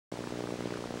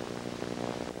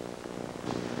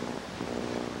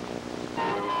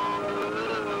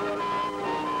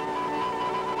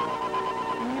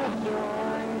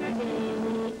your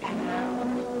daily out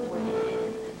with me.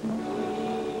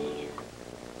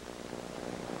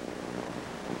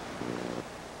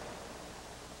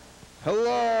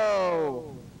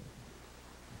 Hello,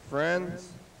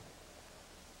 friends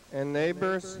and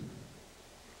neighbors.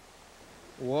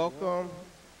 Welcome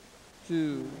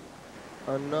to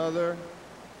another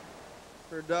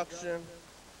production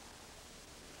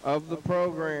of the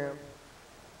program.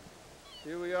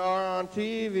 Here we are on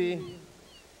TV.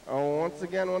 Oh, once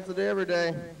again, once a day, every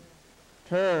day.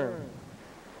 Turn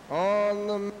on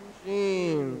the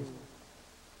machines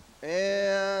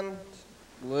and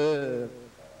live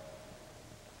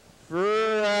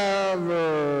forever.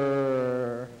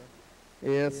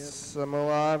 Yes, I'm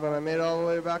alive, and I made it all the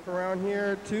way back around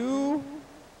here to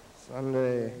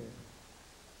Sunday.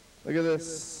 Look at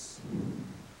this.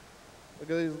 Look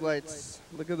at these lights.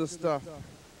 Look at this stuff.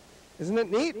 Isn't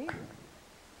it neat?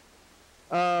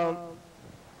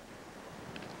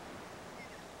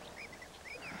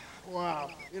 Wow.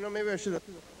 You know, maybe I should have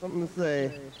something to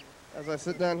say as I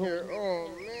sit down here. Oh,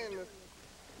 man.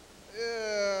 Ew.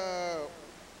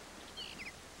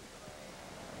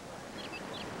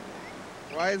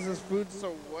 Why is this food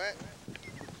so wet?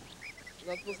 It's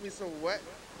not supposed to be so wet.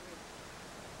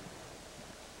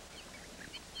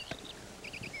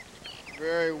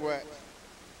 Very wet.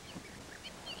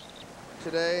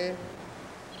 Today,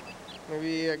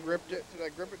 maybe I gripped it. Did I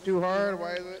grip it too hard?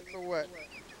 Why is it so wet?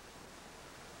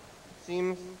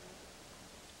 Seems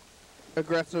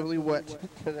aggressively wet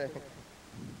today.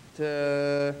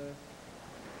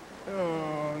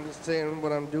 I'm just saying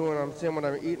what I'm doing. I'm saying what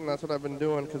I'm eating. That's what I've been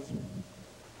doing because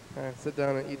I sit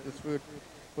down and eat this food.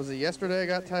 Was it yesterday I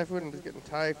got Thai food? I'm just getting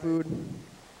Thai food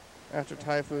after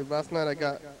Thai food. Last night I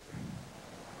got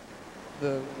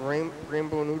the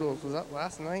rainbow noodles. Was that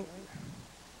last night?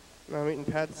 Now I'm eating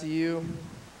pad see ew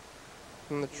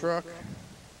in the truck.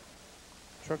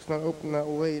 Truck's not open that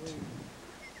late.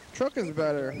 Truck is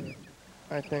better,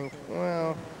 I think.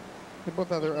 Well, they both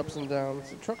have their ups and downs.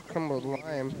 The truck will come with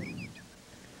lime,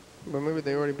 but maybe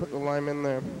they already put the lime in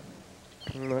there.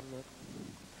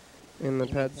 In the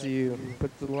pad see ew.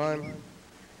 Put the lime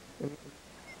in,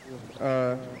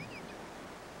 I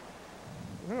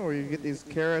don't know where you get these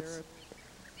carrots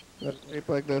that are shaped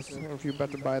like this, if you're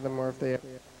about to buy them or if they have.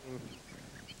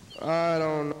 I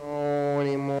don't know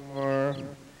anymore.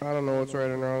 I don't know what's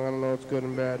right and wrong. I don't know what's good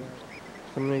and bad.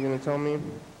 Somebody gonna tell me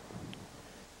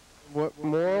what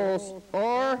morals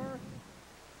are?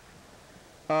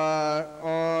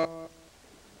 On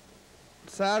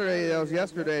Saturday, that was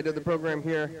yesterday, I did the program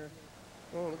here.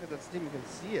 Oh, look at that steam, you can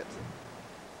see it.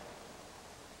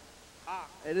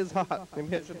 It is hot.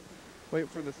 Maybe I should wait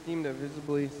for the steam to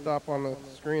visibly stop on the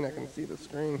screen. I can see the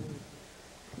screen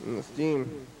and the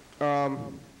steam.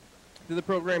 Did the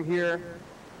program here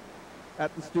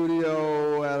at the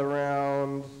studio at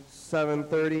around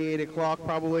 7:30, 8 o'clock,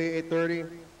 probably 8:30.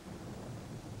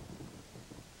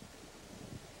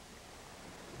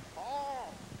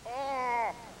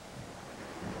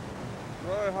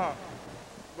 Very hot.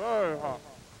 Very hot.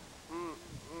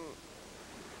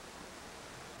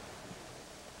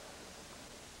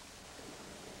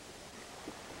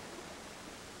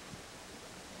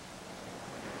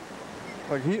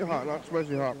 Like heat hot, not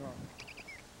spicy hot.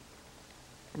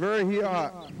 Very heat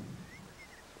hot.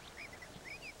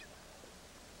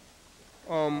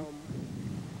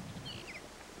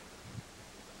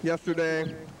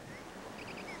 Yesterday,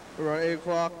 around 8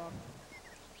 o'clock,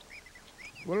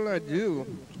 what did I do?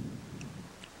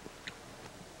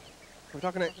 We're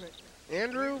talking to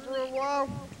Andrew for a while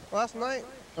last night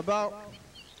about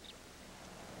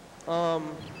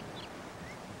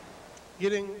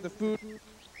getting the food.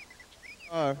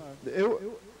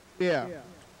 Yeah.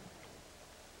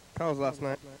 That was last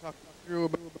night. Talking through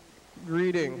about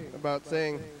greeting, about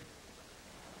saying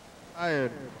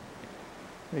tired.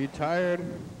 Are you tired?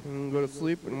 And go to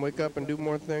sleep and wake up and do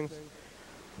more things.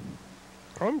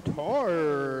 I'm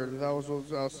tired. That was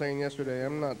what I was saying yesterday.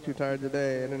 I'm not too tired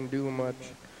today. I didn't do much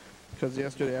because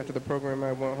yesterday after the program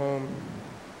I went home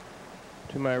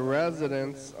to my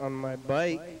residence on my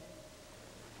bike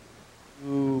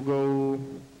to go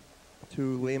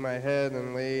to lay my head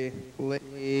and lay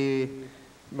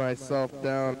myself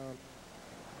down,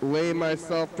 lay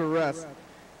myself to rest.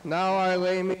 Now I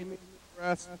lay me to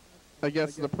rest. I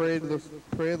guess to pray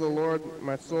the Lord,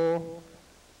 my soul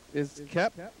is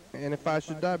kept, and if I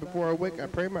should die before I wake, I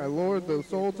pray my Lord the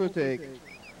soul to take.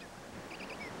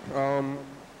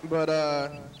 But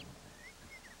I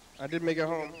did make it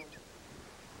home.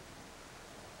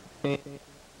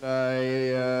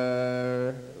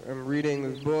 I am reading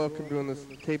this book, I'm doing this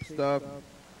tape stuff.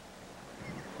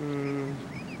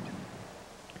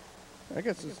 I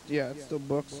guess it's, yeah, it's still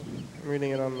books. I'm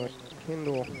reading it on the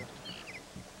Kindle.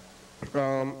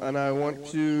 And I want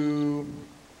to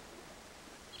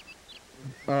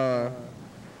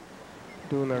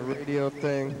doing a radio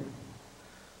thing,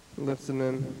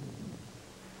 listening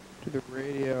to the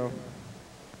radio,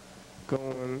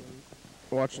 going,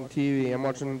 watching TV. I'm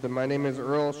watching the My Name is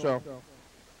Earl show.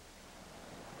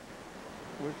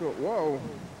 Whoa.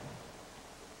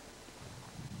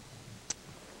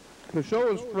 The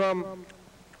show is from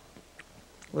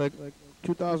like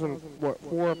 2000, what,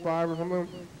 4 or 5 or something?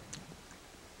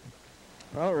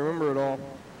 I don't remember it all.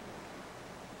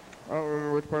 I don't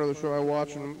remember which part of the show I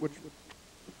watched and which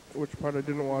part I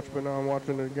didn't watch, but now I'm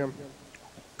watching it again.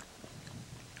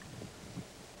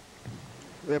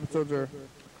 The episodes are,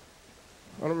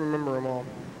 I don't remember them all.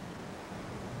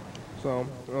 So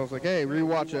I was like, hey,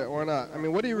 rewatch it, why not? I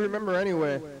mean, what do you remember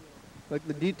anyway? Like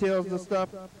the details and stuff?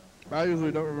 I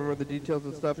usually don't remember the details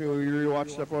and stuff. You know, you rewatch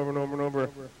stuff over and over and over.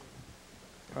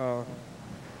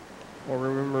 Or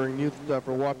remembering new stuff,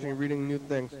 or reading new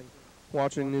things,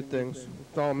 watching new things.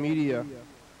 It's all media.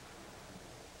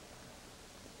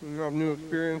 You have new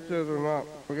experiences or not.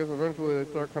 I guess eventually they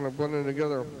start kind of blending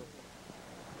together.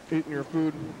 Eating your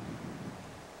food,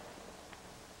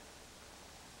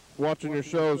 watching your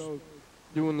shows,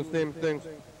 doing the same things,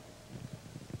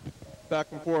 back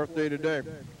and forth day to day.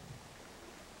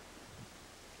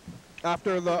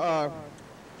 After the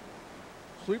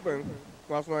sleeping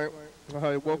last night,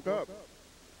 I woke up.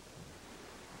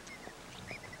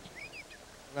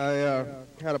 I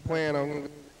had a plan. I was going to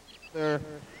go there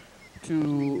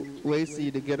to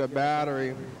Lacey to get a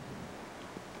battery.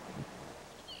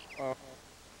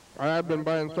 I had been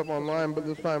buying stuff online, but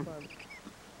this time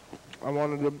I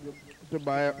wanted to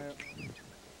buy it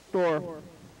store.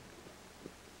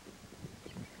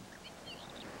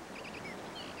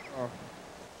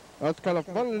 That's kind of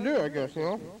fun to do, I guess, you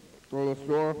know? Go to the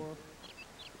store.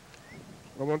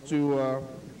 I went to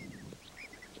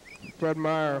Fred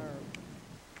Meyer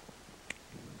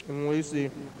in Lacey. I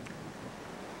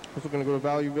was going to go to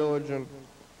Value Village and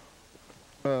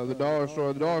the dollar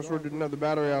store. The dollar store didn't have the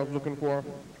battery I was looking for.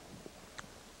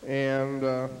 And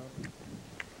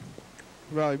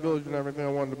Value Village and everything I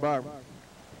wanted to buy.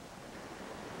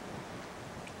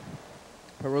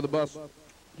 I rode the bus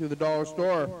to the dollar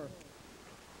store.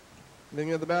 Didn't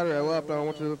get the battery. I left. I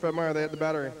went to the Fred Meyer. They had the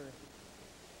battery.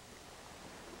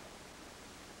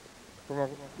 From a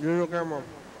digital camera.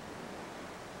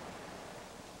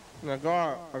 And I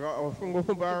got a single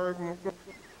battery from a store.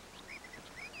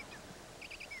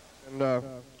 And I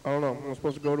don't know. I'm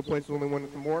supposed to go to places only when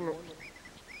it's important.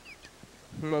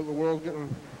 You know, the world's getting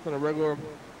kind of regular.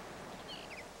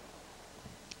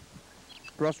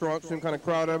 Restaurants seem kind of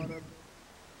crowded.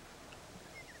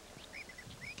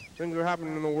 Things are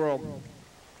happening in the world.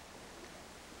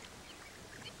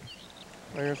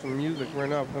 I hear some music right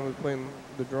now. Somebody's playing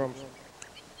the drums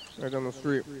right down the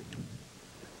street.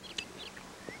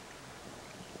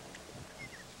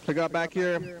 I got back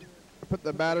here, put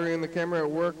the battery in the camera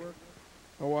at work.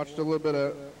 I watched a little bit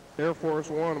of Air Force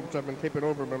One, which I've been taping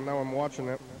over, but now I'm watching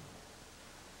it.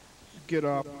 Just get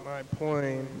off my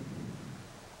plane.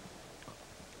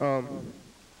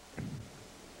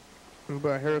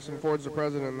 But Harrison Ford's the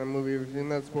president in the movie. Have you seen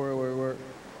that spoiler alert?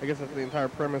 I guess that's the entire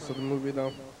premise of the movie,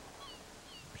 though.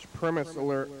 Premise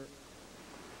alert.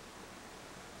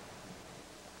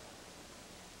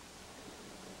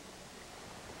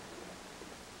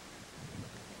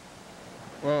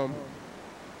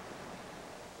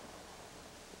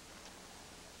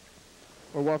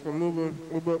 We're watching a movie.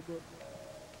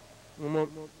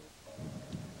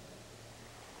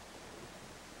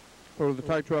 Go to the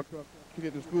Thai truck to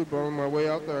get this food, but on my way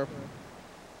out there,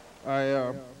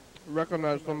 I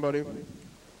recognized somebody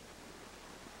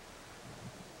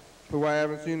who I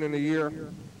haven't seen in a year,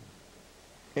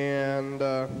 and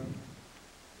I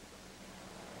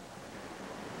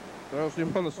don't see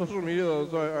him on the social media,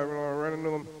 so I ran into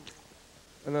him,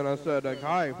 and then I said, like,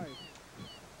 hi,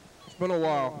 it's been a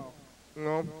while, you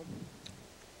know,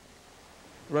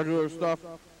 regular stuff,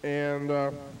 and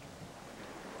I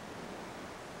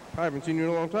haven't seen you in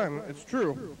a long time. It's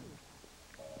true.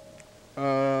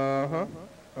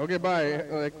 Okay, bye.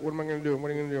 Like, what am I gonna do? What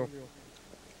are you gonna do?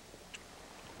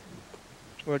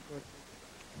 Like,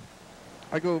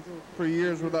 I go for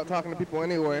years without talking to people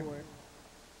anyway.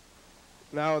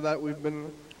 Now that we've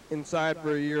been inside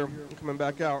for a year and coming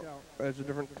back out, it's a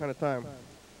different kind of time.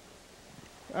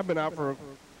 I've been out for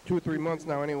 2 or 3 months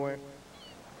now anyway.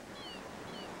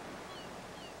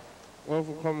 What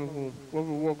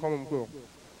will come through?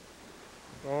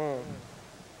 Oh.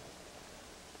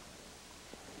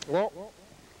 Well,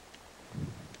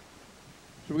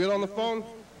 Should we get on the phone?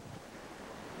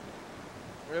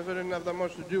 I guess I didn't have that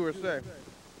much to do or say.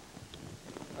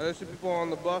 I just see people on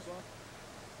the bus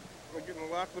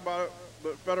getting laughed about it,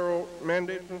 but federal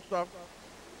mandates and stuff.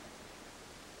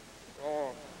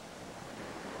 Oh.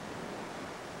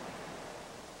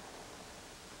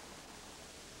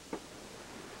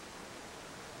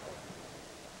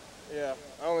 Yeah,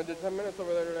 I only did 10 minutes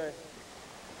over there today.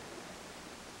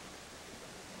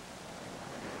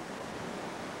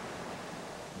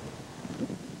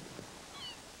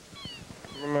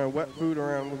 Bring my wet food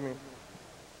around with me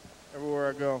everywhere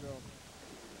I go.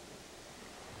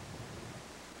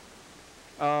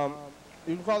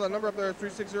 You can call that number up there,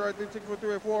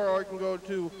 360-364-384, or you can go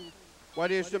to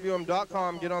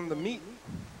YDHWM.com, get on the meet.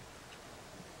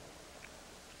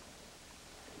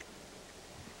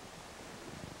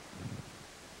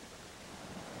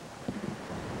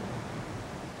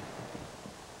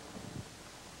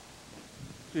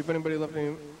 See if anybody left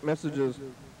any messages.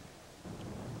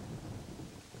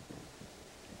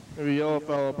 Maybe Yellow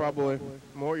Fellow, probably.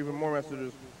 Even more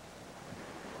messages.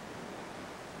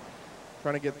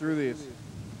 Trying to get through these.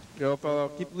 Yellow Fellow,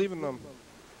 keep leaving them.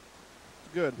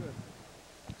 It's good.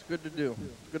 It's good to do.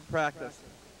 It's good practice.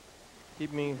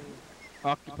 Keep me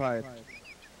occupied.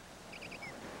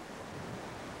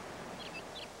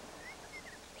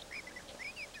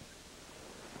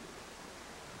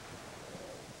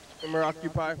 Remember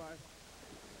Occupy?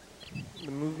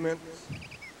 The movements?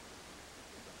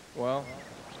 Well,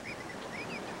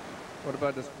 what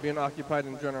about just being occupied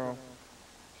in general?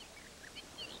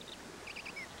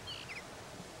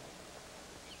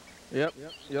 Yep,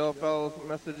 Yellow Fellow's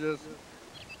messages.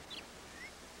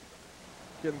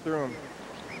 Getting through them.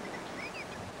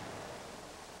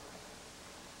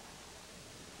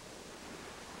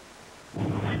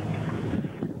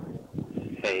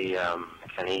 Hey,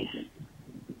 Kenny.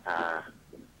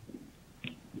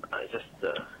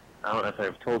 I don't know if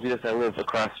I've told you this, I live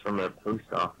across from a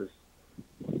post office.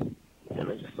 And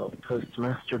I just saw the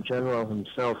Postmaster General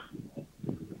himself.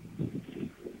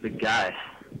 Big guy.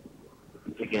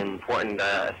 Big important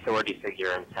authority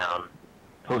figure in town.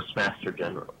 Postmaster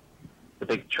General. The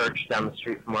big church down the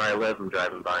street from where I live, I'm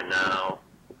driving by now.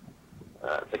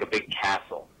 It's like a big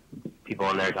castle. People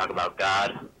in there talk about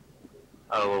God.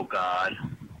 Oh, God.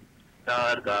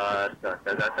 God, God, God,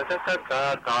 God, God, God,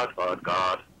 God, God, God,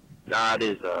 God. God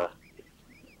is an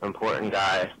important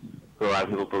guy who a lot of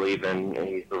people believe in, and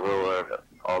he's the ruler of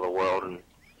all the world. And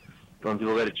when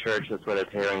people go to church, that's where they're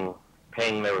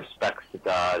paying their respects to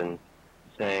God and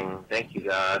saying, thank you,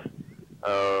 God.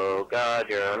 Oh, God,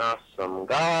 you're an awesome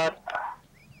God.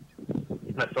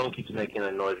 My phone keeps making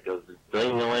a noise. It goes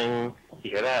ding-a-ling.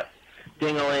 You hear that?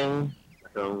 Ding-a-ling. My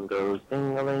phone goes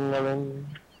ding-a-ling-a-ling.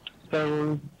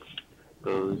 Phone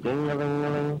goes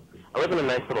ding-a-ling-a-ling. I live in a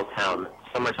nice little town.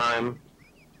 Summertime,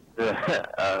 there's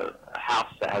a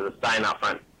house that has a sign out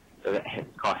front.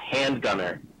 It's called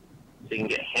Handgunner. So you can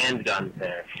get handguns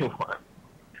there if you want.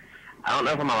 I don't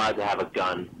know if I'm allowed to have a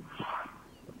gun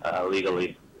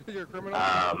legally. You're a criminal?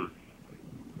 I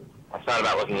thought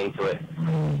about looking into it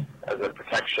as a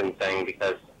protection thing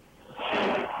because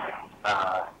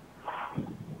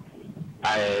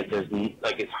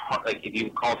it's hard, like if you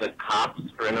call the cops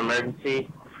for an emergency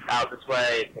out this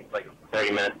way, it takes like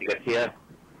 30 minutes to get to you.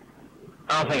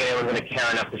 I don't think anyone's going to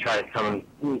care enough to try to come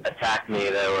and attack me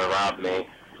or rob me.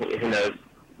 Who knows?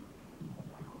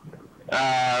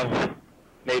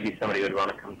 Maybe somebody would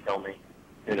want to come kill me.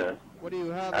 Who knows? What do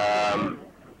you have?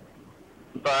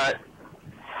 But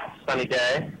sunny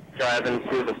day, driving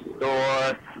to the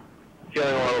store,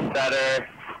 feeling a little better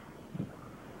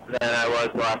than I was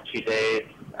the last 2 days.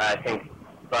 I think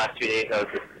the last 2 days I was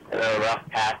in a rough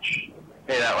patch.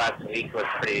 Maybe that last week was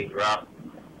pretty rough,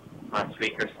 last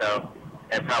week or so.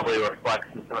 It probably reflects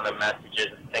in some of the messages.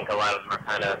 I think a lot of them are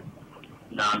kind of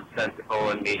nonsensical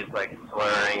and me just like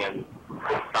slurring and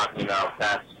talking about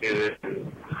fast food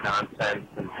and nonsense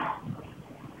and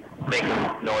making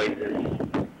noises.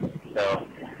 So,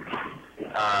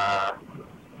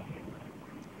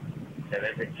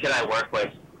 there's a kid I work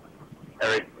with,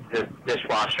 this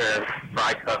dishwasher,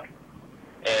 fry cook,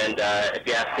 and if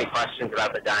you ask me questions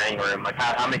about the dining room, like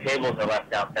how many tables are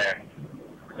left out there?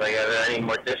 Like, are there any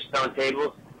more dishes on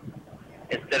tables?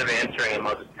 Instead of answering him,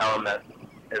 I'll just tell him that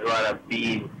there's a lot of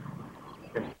bees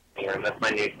in the dining room. That's my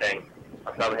new thing.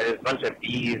 I'll tell him there's a bunch of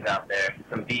bees out there.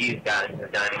 Some bees got into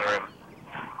the dining room.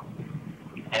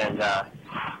 And I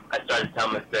started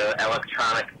telling him it's the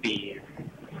electronic bees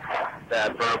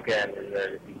that are broken, and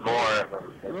there's more of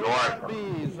them. There's more of them.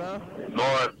 Bees, huh? There's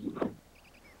more of them.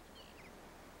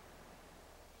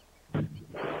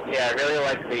 Yeah, I really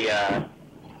like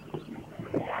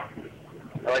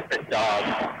I like the dog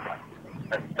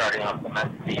that's starting off the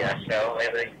show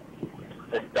lately.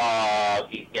 The dog,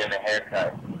 he's getting a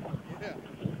haircut. Yeah.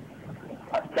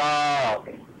 Dog.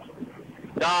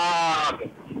 Dog.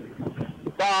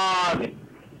 Dog.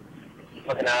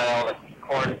 Looking at all the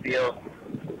cornfields.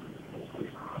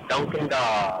 Dunkin'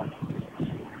 Dog.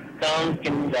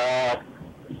 Dunkin' Dog.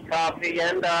 Coffee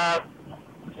and dog.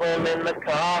 Swim in the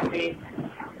coffee.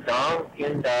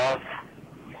 Dunkin' Dog.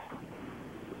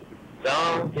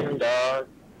 Dunkin' Dog.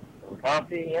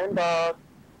 Coffee and dog.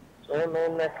 Swim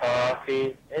in the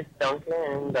coffee. It's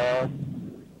Dunkin' Dog.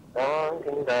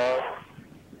 Dunkin' Dog.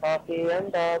 Coffee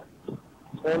and dog.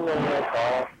 Swim in the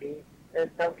coffee.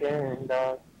 It's Dunkin'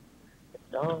 Dog. It's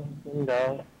Dunkin'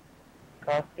 Dog.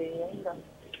 Coffee and dog.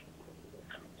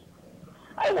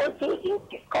 I want to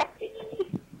drink coffee.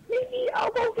 Maybe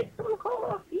I'll go get some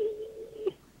coffee.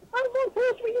 I want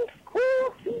to drink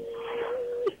coffee.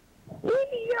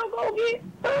 Maybe I'll go get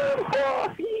some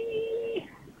coffee.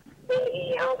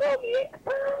 Maybe I'll go get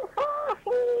some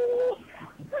coffee.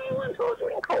 I want to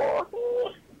drink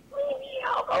coffee. Maybe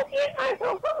I'll go get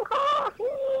myself some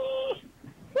coffee.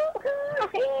 Some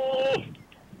coffee.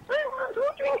 I want to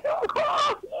drink some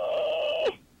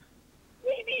coffee.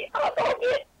 Maybe I'll go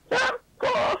get some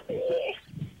coffee.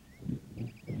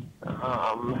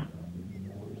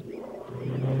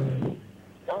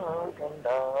 Dunkin'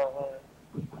 Dog.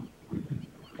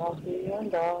 Coffee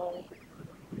and dog.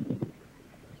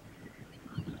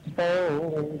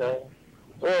 Dunkin' Dog.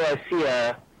 Oh, I see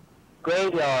a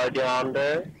graveyard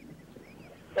yonder.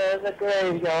 There's a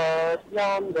graveyard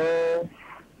yonder.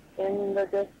 In the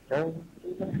distance,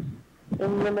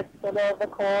 in the midst of the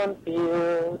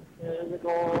cornfield, there's a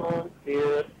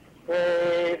cornfield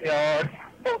graveyard.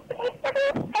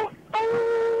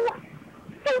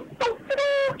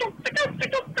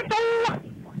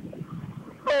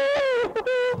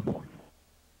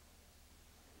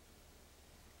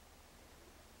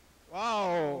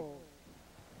 Wow.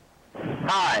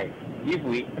 Hi, you've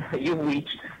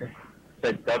reached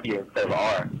the W instead of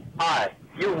R. Hi,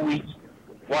 you've reached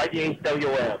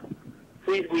YDHWM.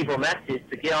 Please leave a message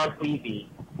to get on TV.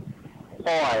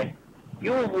 Hi,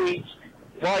 you've reached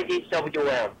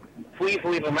YDHWM. Please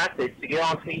leave a message to get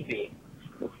on TV.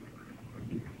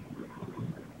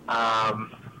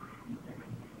 I'm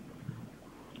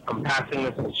passing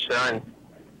this insurance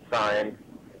sign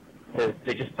because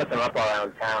they just put them up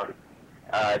around town.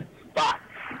 Spots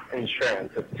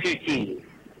Insurance with 2 T's.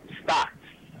 Spots.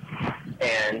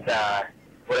 And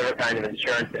whatever kind of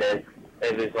insurance it is,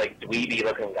 there's like dweeby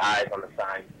looking guys on the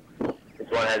sign. This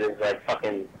one has his like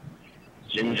fucking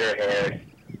ginger haired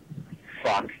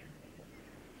fuck,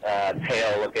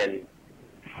 pale looking,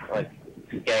 like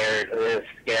scared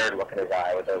look in his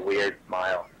eye with a weird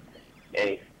smile.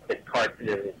 And he's that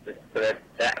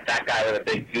guy with a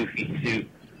big goofy suit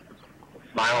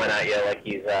smiling at you like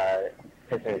he's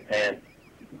pissing his pants,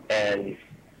 and he's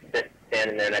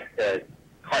standing there next to a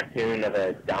cartoon of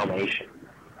a Dalmatian.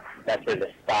 That's where the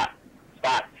spots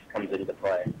comes into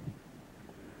play.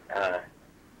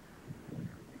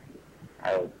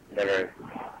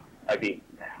 I'd be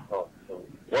the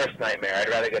worst nightmare. I'd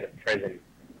rather go to prison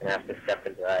than have to step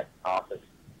into that office,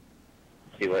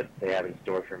 see what they have in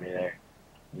store for me there.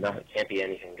 Nothing, can't be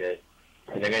anything good.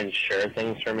 And they're going to insure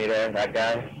things for me there, that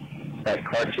guy, that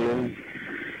cartoon.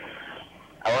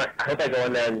 I hope I go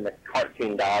in there and the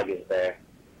cartoon dog is there.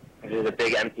 There's a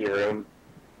big empty room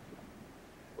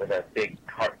with a big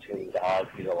cartoon dog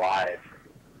who's alive.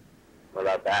 What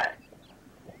about that?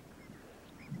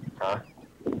 Huh?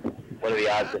 What are the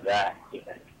odds of that, you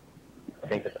think? I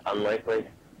think it's unlikely?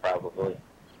 Probably.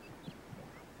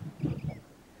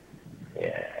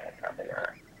 Yeah, probably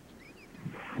not.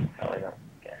 Probably not.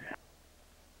 Yeah.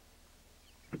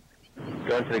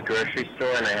 Going to the grocery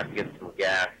store and I have to get some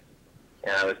gas.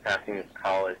 And I was passing this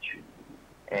college,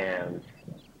 and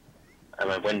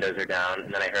my windows are down,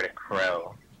 and then I heard a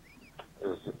crow. It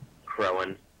was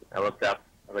crowing. I looked up.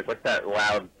 I was like, what's that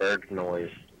loud bird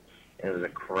noise? And it was a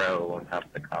crow on top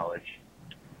of the college.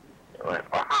 It went,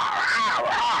 that's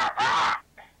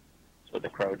what the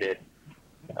crow did.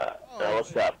 So I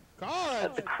looked up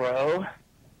at the crow,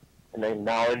 and I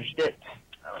acknowledged it.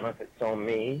 I don't know if it saw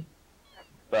me,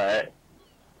 but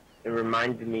it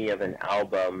reminded me of an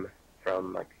album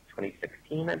from like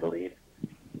 2016, I believe.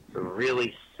 It's a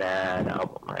really sad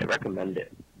album. I recommend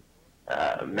it.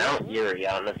 Mount Erie.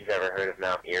 I don't know if you've ever heard of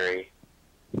Mount Erie.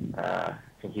 I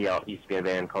think he used to be in a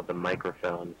band called The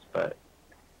Microphones, but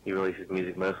he releases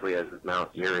music mostly as Mount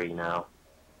Erie now.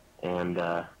 And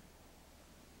it's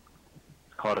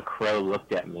called A Crow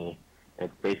Looked at Me. And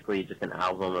it's basically just an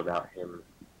album about him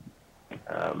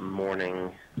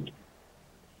mourning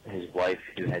his wife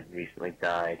who had recently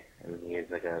died, and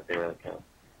they were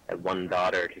had one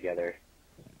daughter together,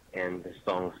 and the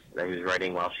songs that he was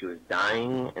writing while she was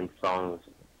dying, and songs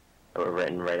that were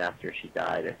written right after she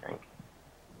died, I think.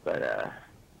 But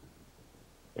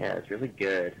yeah, it's really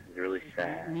good. It's really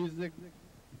sad.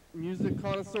 Music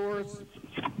connoisseurs.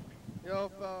 Yo,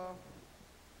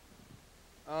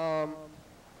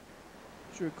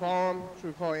 should we call him? Should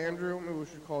we call Andrew? Maybe we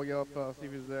should call Yelp, see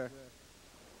if he's there.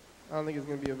 I don't think he's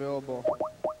gonna be available.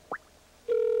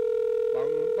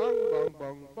 Bong, bong, bong,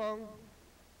 bong, bong.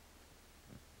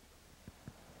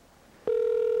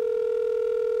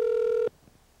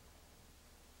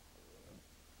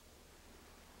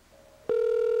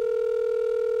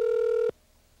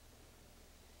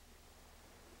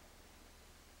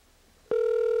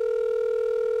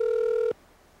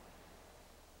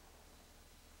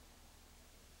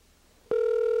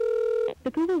 The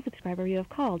Google subscriber you have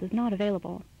called is not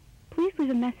available. Please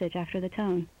leave a message after the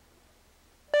tone.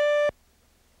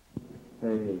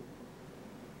 Hey,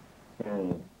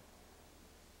 Kenny.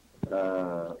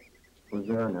 Was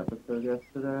there an episode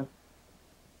yesterday?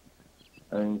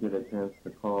 I didn't get a chance to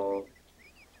call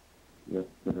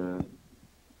yesterday.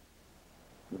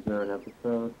 Was there an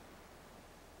episode?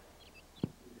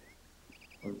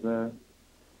 Was there?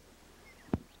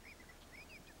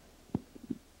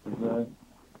 Was there?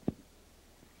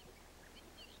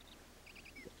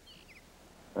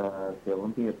 The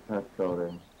Olympia Press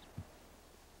building.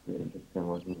 The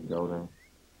interesting looking building.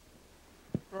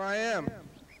 Where I am.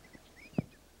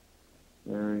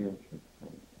 Very interesting.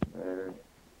 Very.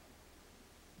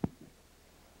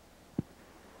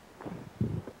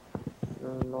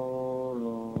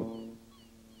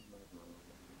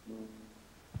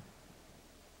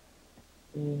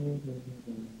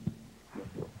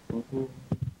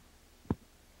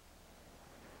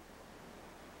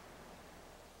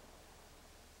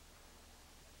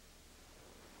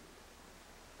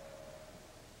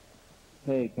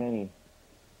 Hey, Kenny.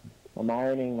 I'm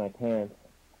ironing my pants.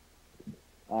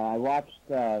 I watched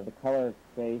The Color of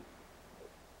Space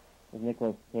with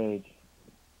Nicolas Cage.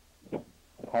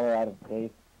 Color Out of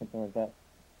Space, something like that.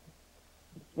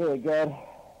 It's really good.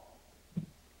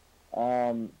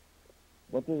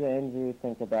 What does Andrew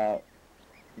think about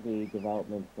the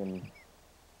developments in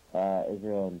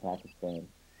Israel and Pakistan?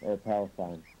 Or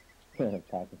Palestine.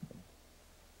 Pakistan.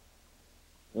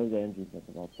 What does Andrew think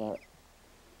about that?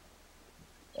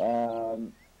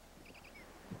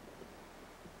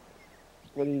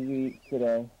 What did you eat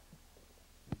today?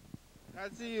 I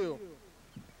see you.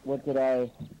 What did I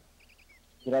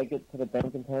get to the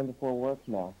bank in time before work?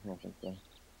 No, I don't think so.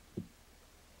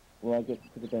 Will I get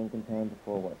to the bank in time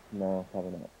before work? No,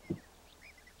 probably not.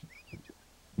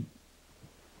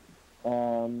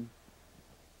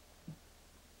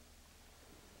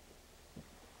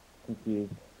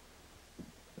 Confused.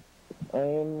 I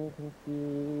am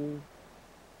confused.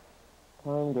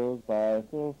 Time goes by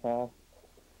so fast.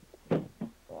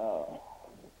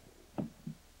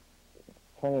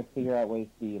 Trying to figure out ways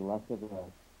to be less of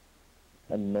an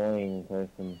annoying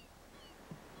person.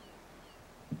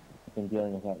 I've been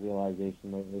dealing with that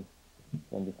realization lately.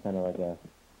 I'm just kind of like a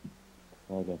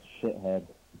shithead,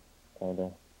 kind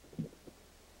of.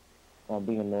 I'm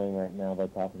being annoying right now by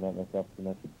talking about myself too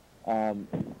much.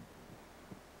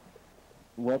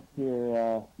 What did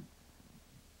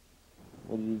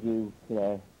you do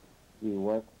today? Do you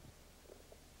work?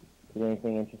 Did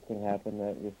anything interesting happen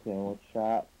at your sandwich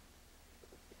shop?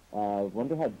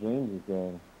 Wonder how James is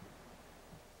doing.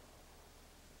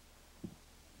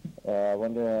 I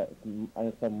wonder,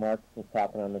 I saw Mark was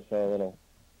talking on the show a little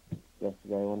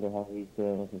yesterday. I wonder how he's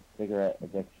doing with his cigarette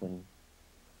addiction.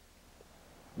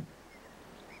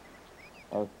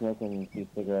 I was smoking a few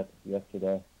cigarettes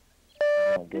yesterday.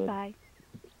 Goodbye.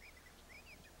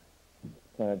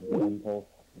 Kind of the impulse.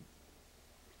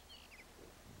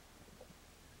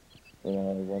 I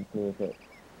went through with it.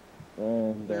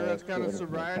 And That's kind of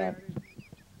sobriety.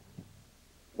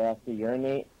 But I have to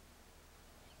urinate.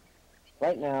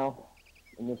 Right now,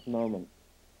 in this moment,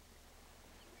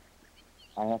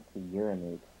 I have to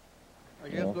urinate. I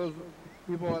guess those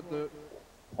people at the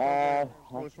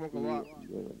smoke a lot.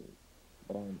 Urinate.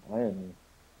 But I'm ironing.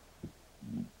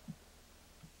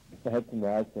 I had some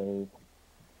raspberries.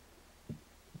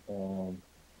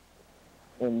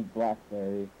 And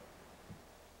blackberries.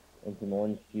 And some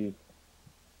orange juice.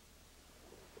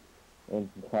 And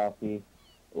some coffee.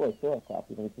 Oh, I still have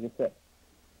coffee. Let me take a sip.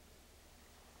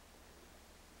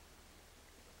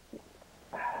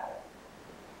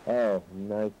 Oh,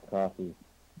 nice coffee.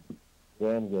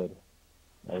 Damn good,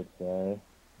 I would say.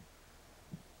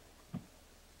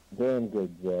 Damn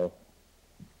good, Joe.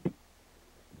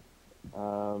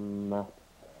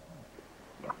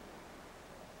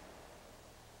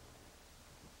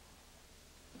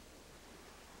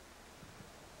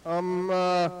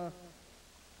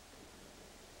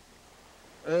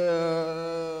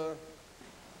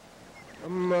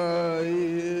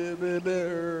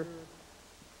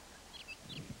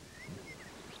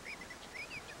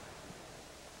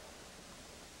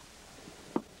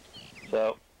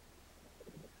 So,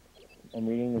 I'm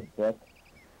reading this book,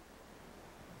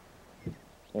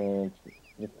 and it's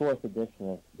the fourth edition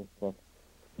of this book.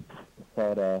 It's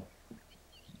called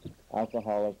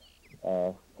Alcoholics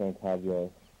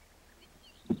Fantabulous.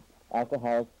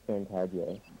 Alcoholics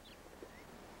Fantabulous.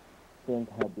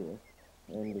 Fantabulous.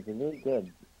 And it's really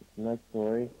good. It's a nice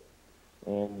story,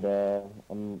 and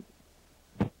I'm,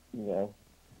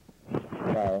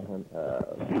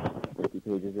 50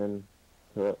 pages in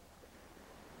to it.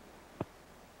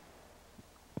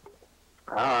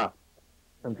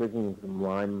 I'm drinking some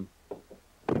lime,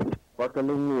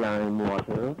 sparkling lime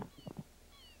water.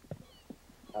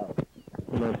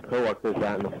 My co-workers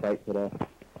got in the fight today.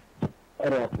 I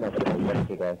don't know if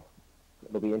yesterday.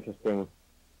 It'll be interesting.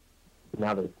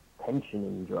 Now there's tension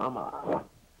and drama,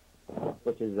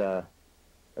 which is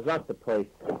it's not the place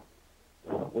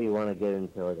we want to get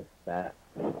into, like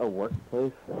a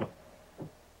workplace.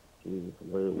 Jeez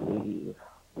Louise.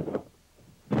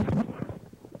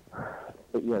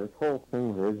 But yeah, this whole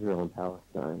thing with Israel and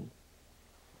Palestine,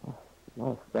 a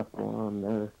lot of stuff going on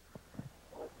there.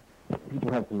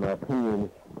 People have some opinions.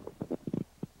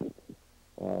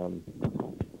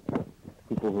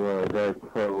 People who are very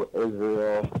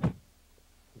pro-Israel.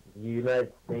 The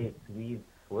United States,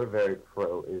 we're very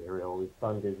pro-Israel. We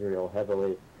fund Israel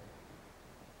heavily,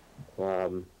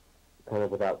 kind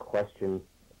of without question.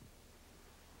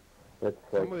 It's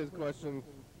like, Somebody's question.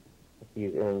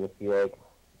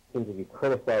 if you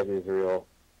criticize Israel,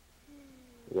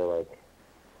 you're like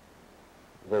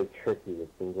very tricky. It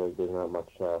seems like there's not much.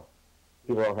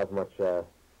 People don't have much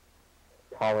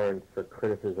tolerance for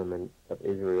criticism of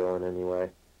Israel in any way.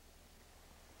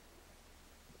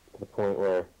 To the point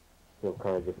where you'll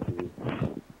kind of just be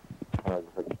like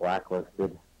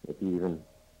blacklisted if you even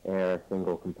air a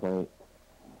single complaint.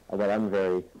 But I'm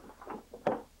very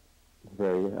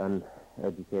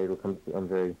uneducated. I'm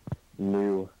very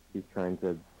new. He's trying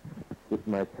to dip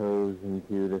my toes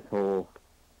into this whole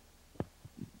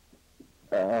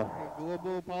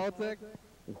global politics?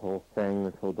 This whole thing,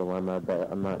 this whole dilemma,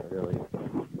 but I'm not really...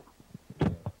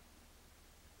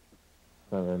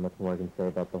 not really much more I can say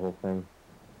about the whole thing.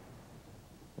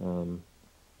 What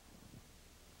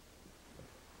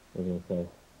was I going to say?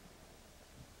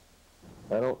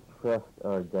 I don't trust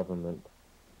our government.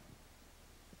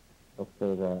 I'll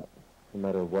say that no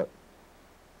matter what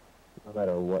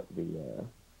the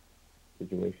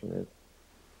situation is.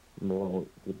 I'm always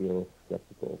to be a little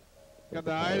skeptical. Got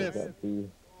the itis. In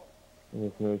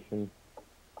this nation.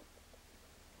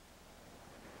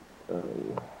 Let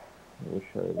me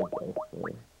show you the place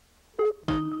there.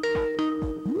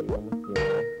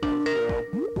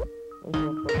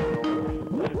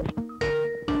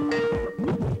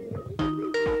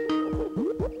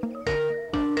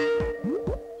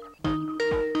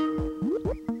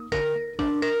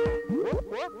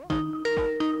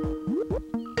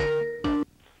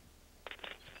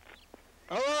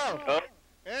 Hello,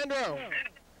 Andrew.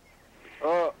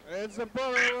 oh, It's a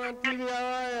bully on TV. How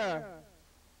are ya?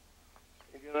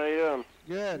 good, how you doing?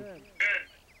 Good.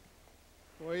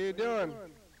 What are you doing?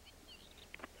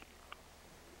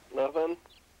 Nothing?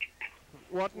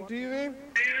 Watching TV?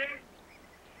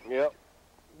 Yep.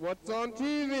 What's on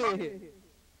TV?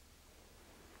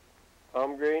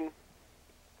 Tom Green?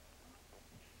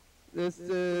 This,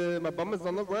 my bum is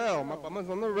on the rail. My bum is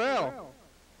on the rail.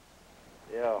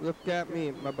 Yeah. Look at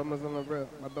me. My bum is on the rail.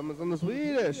 My bum is on the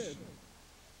Swedish.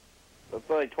 That's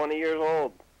like 20 years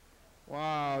old.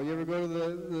 Wow. You ever go to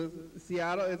the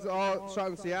Seattle? It's all shot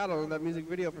in Seattle in that music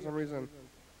video for some reason.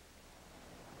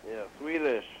 Yeah,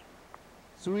 Swedish.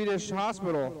 Swedish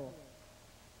hospital.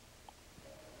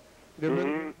 You ever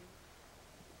been?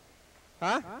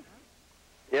 Huh?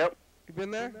 Yep. You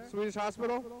been there? Swedish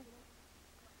hospital?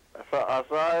 I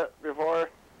saw it before.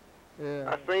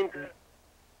 Yeah. I seen it.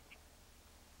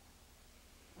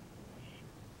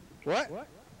 What?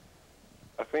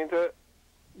 I seen it.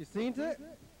 You seen it?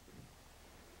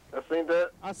 I seen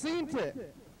it. I seen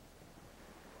it.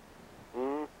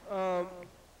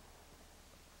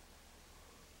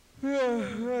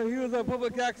 Yeah, he was on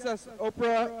public access.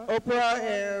 Oprah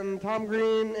and Tom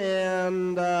Green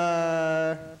and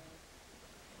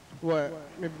what?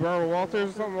 Maybe Barbara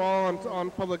Walters or something, all on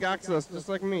public access, just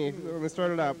like me when they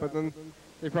started out. But then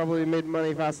They probably made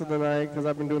money faster than I, because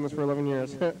I've been doing this for 11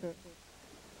 years.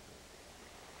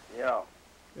 Yeah.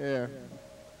 Yeah.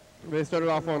 They started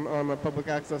off on public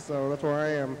access, so that's where I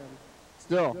am.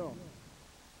 Still.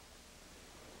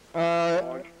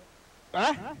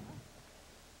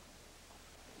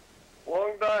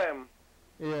 Long time.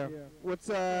 Yeah. What's,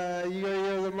 you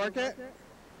go to the market?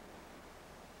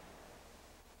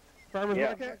 Farmer's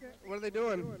market? What are they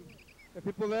doing? Are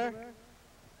people there?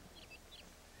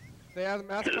 They have the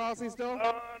mask policy still?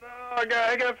 Oh no, I got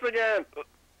hiccups again.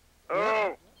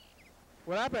 Oh.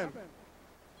 What happened?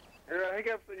 I got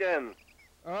hiccups again.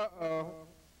 Uh-oh.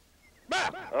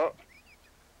 Oh.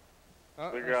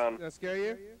 They're gone. That scare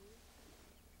you?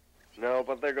 No,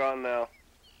 but they're gone now.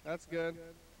 That's good.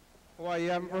 Why, you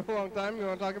haven't for a long time? You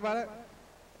want to talk about it?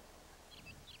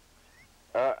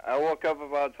 I woke up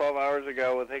about 12 hours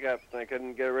ago with hiccups and I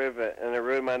couldn't get rid of it, and it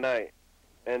ruined my night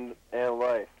and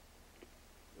life.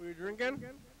 Were you drinking?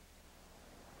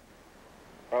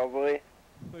 Probably.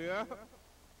 Yeah.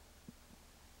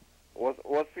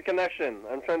 What's the connection?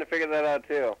 I'm trying to figure that out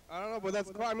too. I don't know, but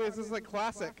that's, I mean, this is like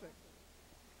classic.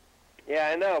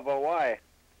 Yeah, I know, but why?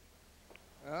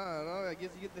 I don't know, I guess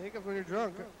you get the hiccups when you're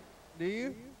drunk. Do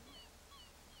you?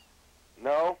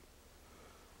 No?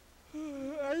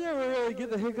 I never really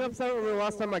get the hiccups. I don't remember the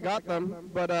last time I got them.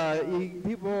 But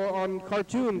people on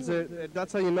cartoons,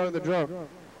 that's how you know they're drunk.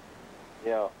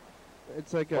 Yeah.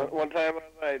 It's like a... One time I was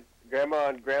at Grandma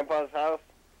and Grandpa's house.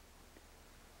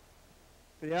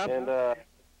 Yeah. And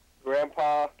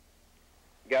Grandpa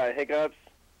got hiccups.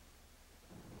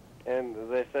 And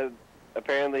they said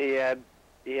apparently he had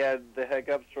the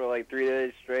hiccups for like 3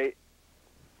 days straight.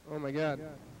 Oh my God.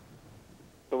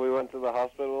 So we went to the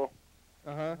hospital.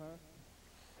 Uh-huh.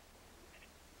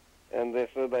 And they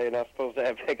said that you're not supposed to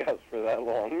have hiccups for that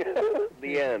long.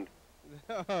 The end.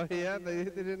 Oh yeah, they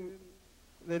didn't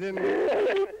they didn't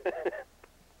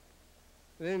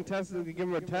test it, give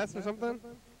them a test or something?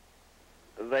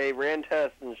 They ran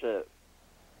tests and shit.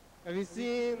 Have you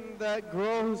seen that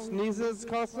girl who sneezes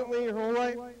constantly her whole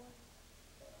life?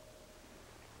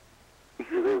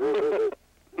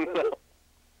 No.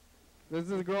 There's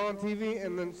this girl on TV,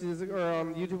 and then she's, or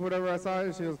on YouTube, whatever I saw,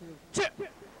 and she goes, chip,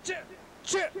 chip,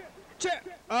 chip, chip.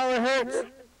 Oh, it hurts.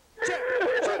 Chip,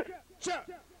 chip,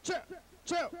 chip, chip,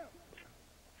 chip.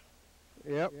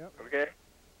 Yep. Okay.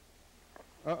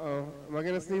 Uh-oh. Am I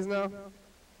gonna sneeze now?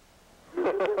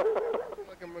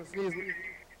 Look, I'm gonna sneeze.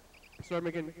 Start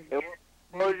making...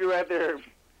 What would you rather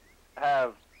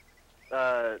have?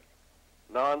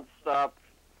 Non-stop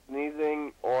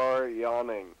sneezing or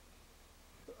yawning?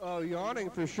 Oh,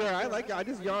 yawning for sure. I like it. I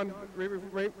just yawned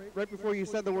right before you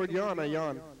said the word yawn. I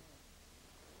yawned.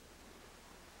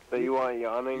 So you want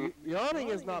yawning? Yawning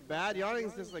is not bad. Yawning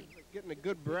is just like getting a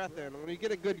good breath in. When you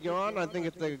get a good yawn, I think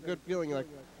it's like a good feeling. Like,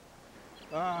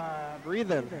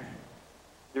 breathe in.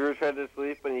 You ever tried to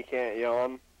sleep and you can't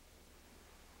yawn?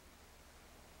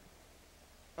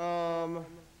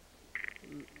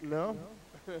 No.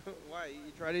 Why?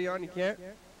 You try to yawn, you can't?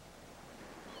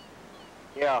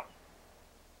 Yeah.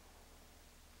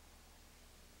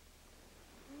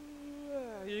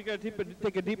 You gotta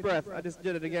take a deep breath. I just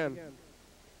did it again.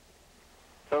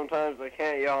 Sometimes I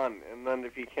can't yawn, and then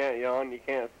if you can't yawn, you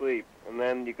can't sleep, and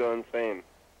then you go insane.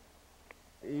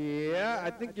 Yeah, I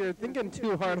think you're thinking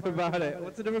too hard about it.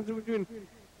 What's the difference between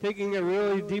taking a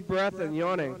really deep breath and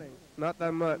yawning? Not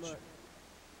that much.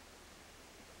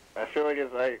 I feel like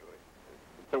it's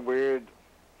a weird,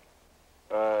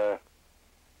 whatchamacallit,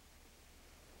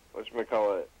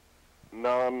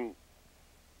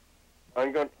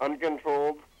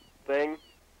 uncontrolled thing.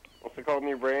 What's it called in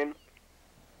your brain?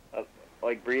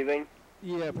 Like breathing?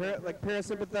 Yeah, like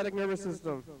parasympathetic nervous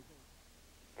system.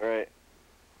 Right.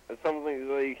 It's something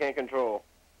that you can't control.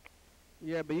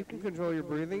 Yeah, but you can control your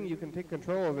breathing. You can take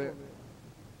control of it.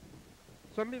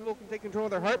 Some people can take control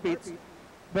of their heartbeats.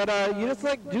 But you just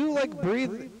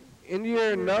breathe into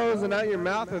your nose and out your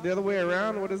mouth, or the other way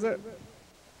around. What is it?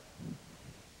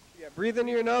 Yeah, breathe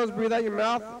into your nose, breathe out your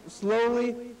mouth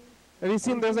slowly. Have you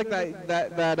seen there's like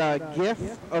that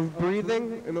GIF of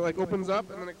breathing, and it like opens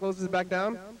up and then it closes back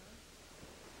down?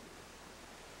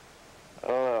 I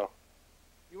don't know.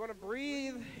 You want to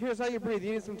breathe? Here's how you breathe.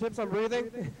 You need some tips on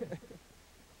breathing?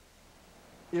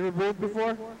 You ever breathed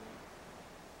before?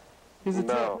 Here's a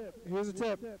tip. Here's a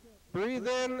tip. Breathe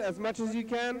in as much as you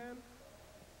can,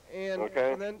 and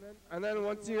then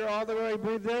once you're all the way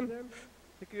breathed in,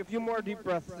 take a few more deep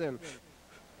breaths in.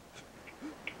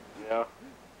 Yeah.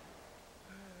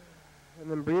 And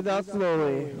then breathe out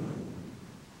slowly.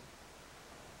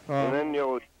 And then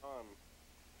you'll yawn.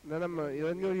 Then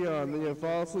you'll yawn. Then you'll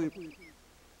fall asleep.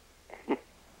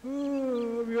 I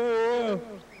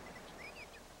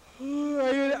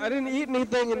didn't eat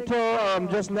anything until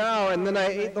just now, and then I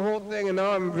ate the whole thing, and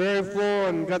now I'm very full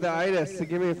and got the itis to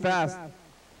give me a fast.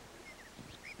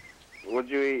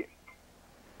 What'd you eat?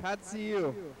 Pad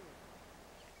CU.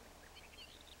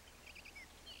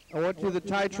 I went to the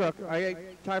Thai truck. I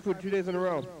ate Thai food 2 days in a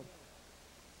row.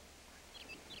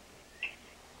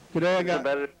 Today I got...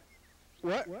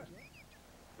 What?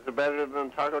 Is it better than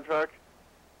taco truck?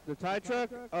 The Thai truck?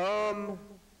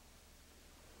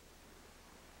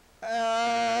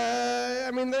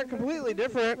 I mean, they're completely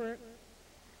different.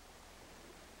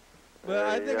 But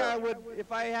I think I would,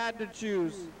 if I had to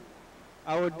choose,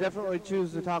 I would definitely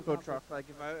choose the taco truck. Like,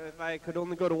 if I could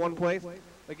only go to one place,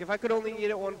 like, if I could only eat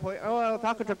at one place, oh, well,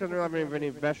 taco truck doesn't have any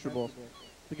vegetables.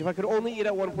 Like, if I could only eat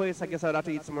at one place, I guess I'd have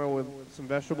to eat somewhere with some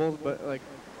vegetables, but, like...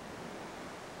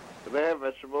 Do they have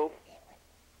vegetables?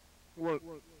 What?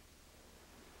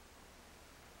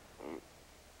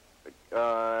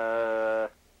 I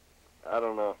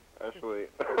don't know, actually.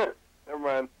 Never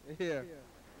mind. Yeah.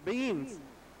 Beans.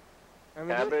 I mean,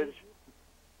 Cabbage?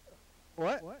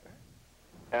 What?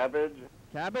 Cabbage?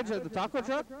 Cabbage at the taco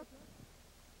truck?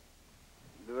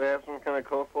 Do they have some kind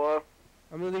of coleslaw?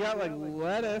 I mean, they got, like,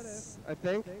 lettuce, I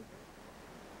think.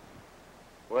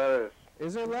 Lettuce.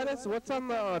 Is there lettuce? What's on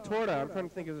the torta? I'm trying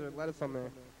to think, is there lettuce on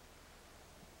there?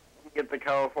 Get the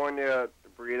California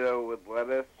burrito with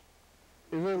lettuce.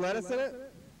 Is there lettuce in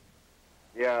it?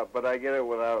 Yeah, but I get it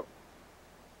without.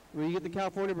 Will you get the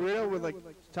California burrito with, like,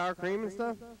 sour cream and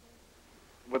stuff?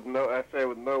 With no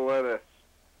lettuce.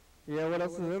 Yeah, what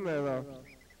else is in there, though?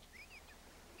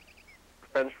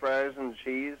 French fries and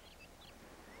cheese.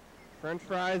 French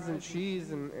fries and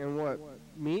cheese and what?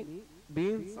 Meat?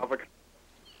 Beans?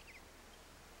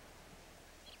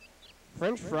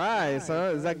 French fries,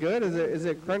 huh? Is that good? Is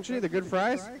it crunchy? The good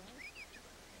fries?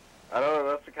 I don't know.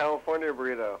 That's the California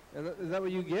burrito. And is that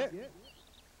what you get?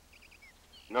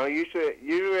 No, usually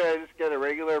I just get a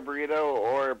regular burrito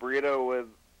or a burrito with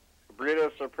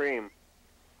burrito supreme.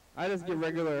 I just get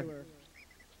regular.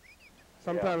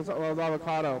 Sometimes with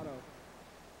avocado.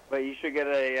 But you should get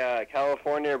a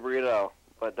California burrito,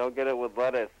 but don't get it with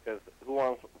lettuce, because who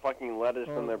wants fucking lettuce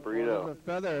in their burrito? There's a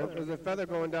feather. There's a feather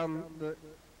going down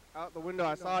out the window.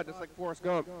 I saw it just like Forrest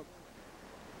Gump.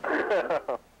 Good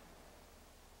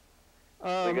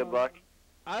luck.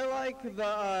 I like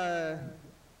the.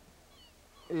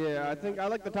 Yeah, I think I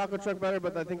like the taco truck better,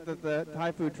 but I think that the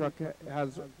Thai food truck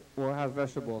has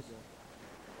vegetables.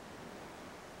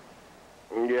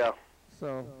 Yeah.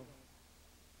 So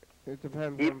it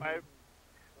depends.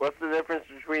 What's the difference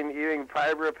between eating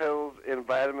fiber pills and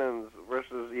vitamins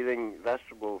versus eating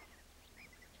vegetables?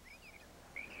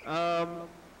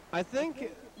 I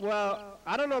think, well,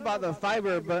 I don't know about the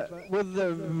fiber, but with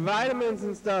the vitamins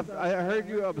and stuff, I heard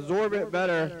you absorb it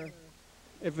better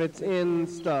if it's in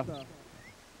stuff.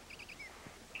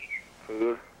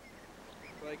 Food?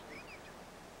 Like,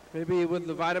 maybe with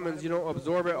the vitamins you don't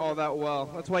absorb it all that well.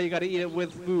 That's why you got to eat it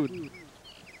with food.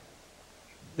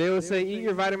 They always say eat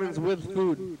your vitamins with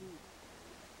food.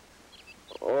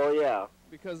 Oh, yeah.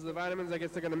 Because the vitamins, I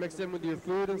guess, they're going to mix in with your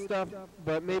food and stuff,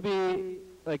 but maybe,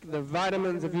 like, the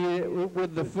vitamins, if you eat it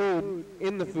with the food,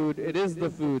 in the food, it is the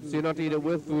food. So you don't have to eat it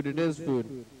with food, it is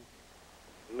food.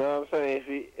 No, I'm saying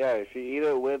if you eat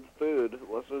it with food,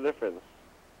 what's the difference?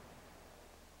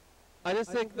 I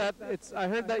just think that I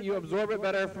heard that you absorb it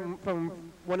better from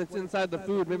when it's inside the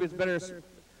food. Maybe it's better,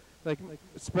 like,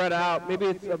 spread out. Maybe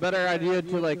it's a better idea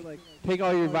to, like, take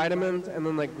all your vitamins and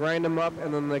then, like, grind them up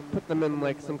and then, like, put them in,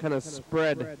 like, some kind of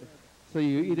spread. So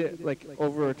you eat it, like,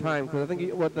 over time. Because I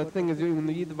think what the thing is, when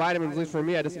you eat the vitamins, at least for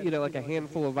me, I just eat it like a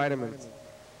handful of vitamins.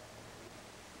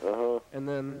 Uh-huh. And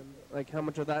then, like, how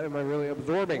much of that am I really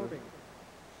absorbing?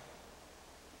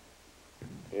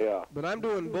 Yeah. But I'm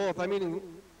doing both. I'm eating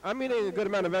a good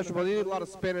amount of vegetables. I eat a lot of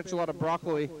spinach, a lot of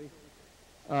broccoli,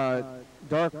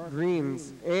 dark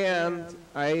greens, and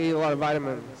I eat a lot of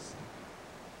vitamins.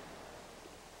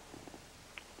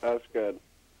 That's good.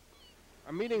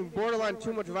 I'm eating borderline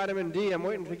too much vitamin D. I'm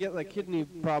waiting to get, like, kidney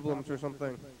problems or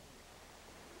something.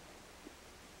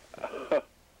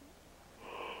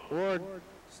 Or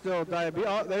still diabetes.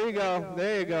 Oh, there you go.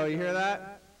 There you go. You hear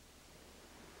that?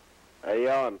 I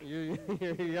yawn. You're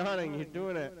yawning. You're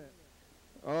doing it.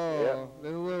 Oh,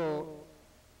 yeah.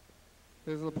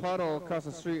 There's a puddle across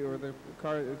the street where the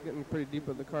car is getting pretty deep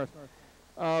with the cars.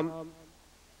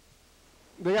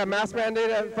 They got mask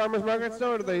mandate at farmers market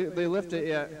still, or do they lift it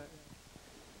yet?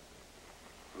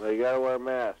 They gotta wear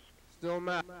masks. Still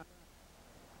mask.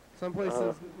 Some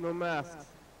places no masks.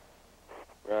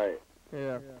 Right.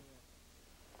 Yeah.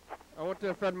 I went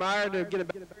to Fred Meyer to get a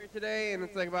berry today, and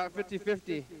it's like about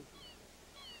 50-50.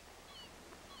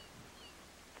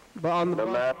 But on the No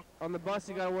bus, mask? on the bus,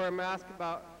 you gotta wear a mask.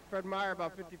 About Fred Meyer,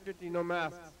 about 50-50, no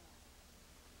masks.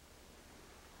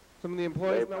 Some of the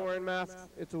employees not wearing masks.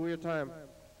 It's a weird time.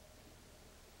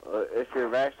 If you're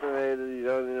vaccinated, you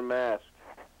don't need a mask.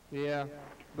 Yeah,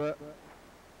 but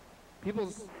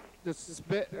people just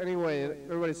spit anyway.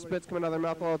 Everybody spits coming out of their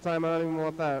mouth all the time. I don't even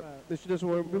want that. They should just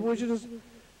wear. People should just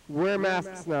wear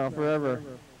masks now forever.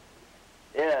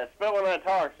 Yeah, spit when I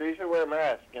talk, so you should wear a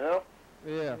mask, you know?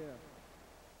 Yeah.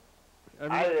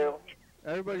 I do.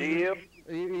 Everybody. Do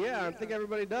you? Yeah, I think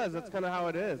everybody does. That's kind of how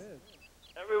it is.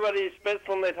 Everybody spits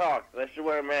when they talk. They should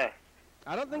wear a mask.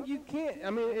 I don't think you can't.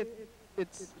 I mean,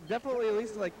 it's definitely at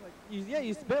least like,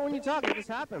 you spit when you talk. It just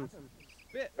happens.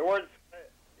 Spit. The word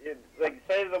spit. Like,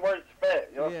 say the word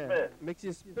spit. You'll spit. Makes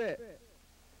you spit.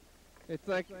 It's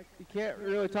like you can't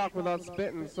really talk without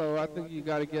spitting, so I think you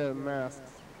got to get a mask.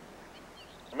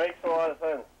 It makes a lot of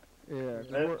sense.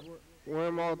 Yeah, wear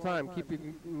them all the time. Keep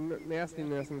your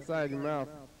nastiness inside your mouth.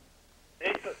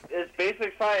 It's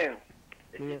basic science.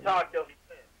 If you talk, you'll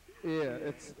spit. Yeah,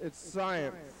 it's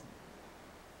science.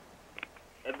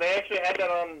 And they actually had that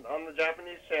on the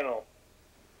Japanese channel.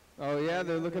 Oh yeah,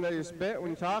 they're looking at your spit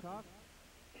when you talk?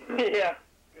 Yeah,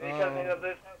 because you know,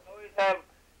 they always have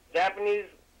Japanese,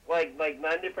 like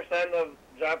 90% of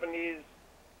Japanese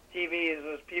TV is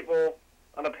just people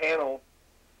on a panel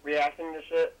reacting to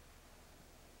shit.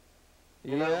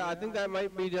 Yeah, I think that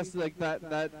might be just like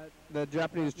the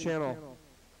Japanese channel.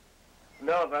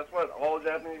 No, that's what all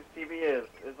Japanese TV is.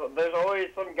 There's always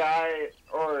some guy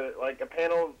or like a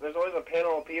panel. There's always a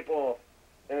panel of people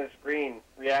in a screen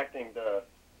reacting to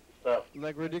stuff.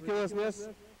 Like ridiculousness?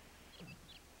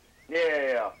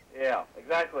 Yeah,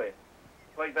 exactly.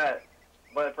 It's like that,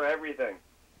 but for everything.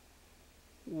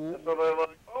 So they're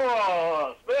like,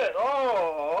 oh, spit,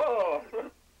 oh.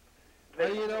 How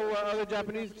do you know what other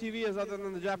Japanese TV is other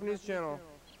than the Japanese channel?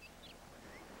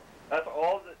 That's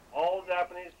all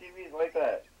Japanese TV is like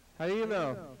that. How do you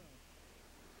know?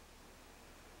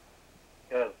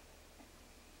 Because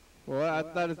Well, I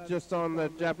thought it's just on the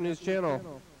Japanese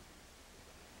channel.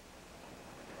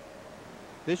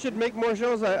 They should make more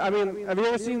shows. I mean, have you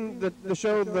ever seen the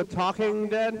show The Talking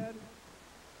Dead?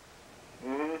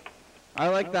 I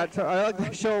like that. I like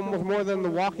that show more than The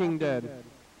Walking Dead.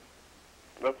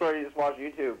 that's why you just watch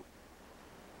YouTube.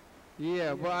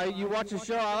 Yeah, but you watch a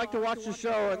show. I like to watch the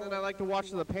show, and then I like to watch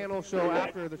the panel show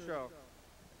after the show.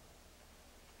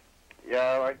 Yeah,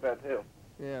 I like that too.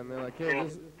 Yeah, and they're like, hey,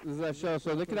 this is that show.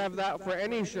 So they could have that for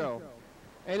any show.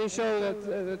 Any show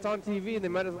that's on TV, they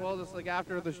might as well just, like,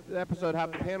 after the episode,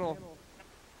 have the panel.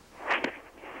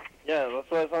 Yeah, that's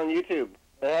why it's on YouTube.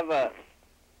 They have that.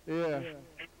 Yeah.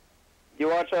 You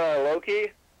watch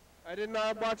Loki? I did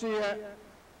not watch it yet.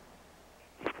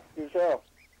 Good show.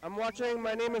 I'm watching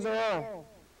My Name is Earl.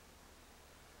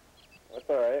 That's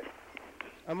alright.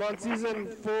 I'm on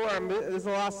season 4. This is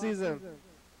the last season.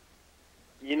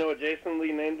 You know what Jason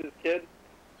Lee named his kid?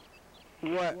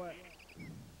 What?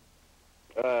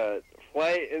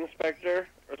 Flight Inspector,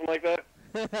 or something like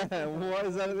that. What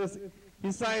is that?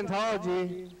 He's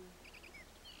Scientology.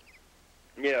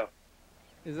 Yeah.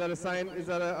 Is that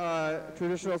a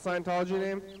traditional Scientology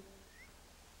name?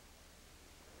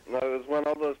 No, it was when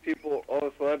all those people, all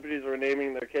the celebrities were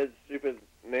naming their kids stupid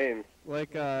names.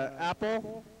 Like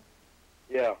Apple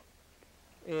Yeah.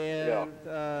 and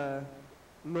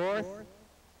North?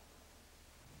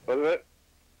 What is it?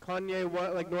 Kanye,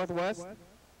 what, like Northwest?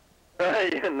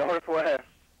 Yeah, Northwest.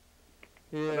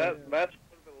 Yeah. That's a little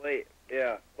bit late.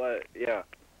 Yeah, but yeah.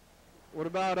 What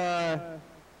about,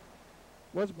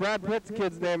 what's Brad Pitt's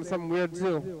kid's name? Something weird,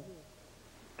 too.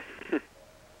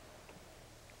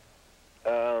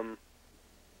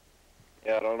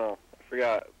 Yeah, I don't know. I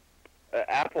forgot.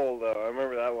 Apple, though. I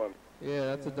remember that one. Yeah,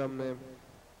 that's a dumb name.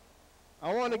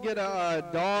 I want to get a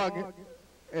dog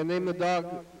and name the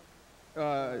dog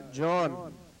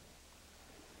John.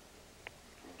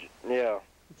 Yeah.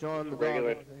 John the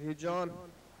Regular. dog. Hey, John.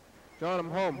 John,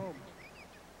 I'm home.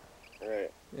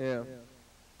 Right. Yeah.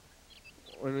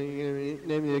 When you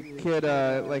name your kid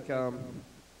like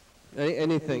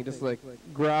anything, just like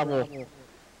gravel.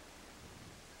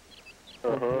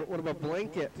 What about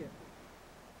Blanket?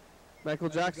 Michael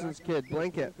Jackson's kid,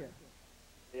 Blanket.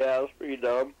 Yeah, that was pretty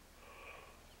dumb.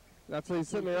 That's when he's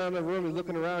sitting around the room, he's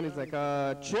looking around, he's like,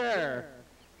 chair.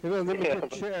 He goes, let me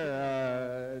put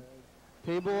chair.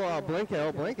 Table, blanket.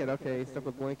 Oh, blanket. Okay, he's stuck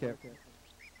with Blanket.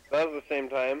 That was the same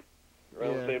time.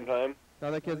 Around the same time. The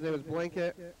other kid's name was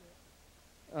Blanket.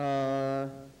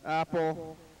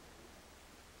 Apple.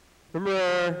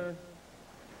 Remember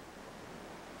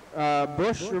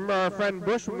Bush, remember our friend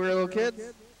Bush when we were little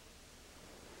kids?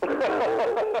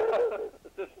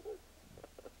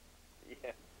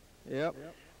 Yeah. Yep.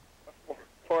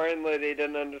 Foreign lady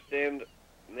didn't understand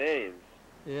names.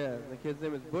 Yeah, the kid's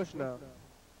name is Bush now.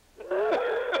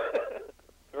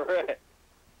 Right.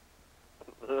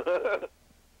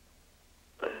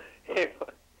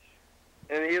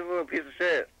 And he's a little piece of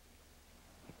shit.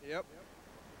 Yep.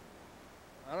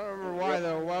 I don't remember why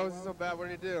though. Why was it so bad? What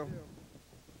did he do?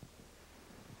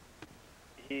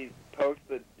 He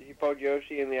poked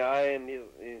Yoshi in the eye, and he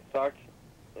sucked.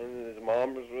 And his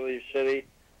mom was really shitty.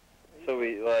 So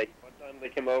one time they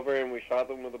came over and we shot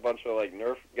them with a bunch of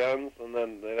Nerf guns, and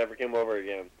then they never came over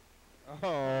again.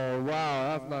 Oh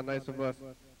wow, that's not nice of us.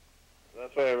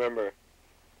 That's what I remember.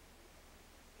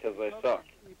 Because they suck.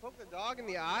 You poked the dog in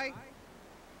the eye?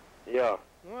 Yeah.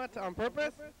 What? On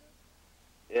purpose?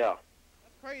 Yeah.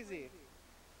 That's crazy.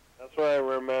 That's what I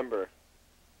remember.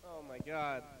 Oh my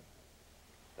god.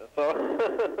 That's all.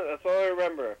 That's all I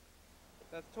remember.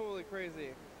 That's totally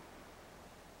crazy.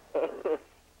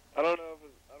 I don't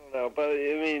know, but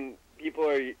I mean, people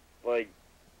are like,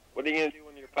 what are you gonna do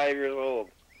when you're 5 years old?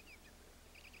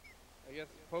 I guess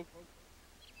poke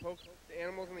the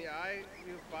animals in the eye when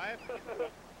he was 5?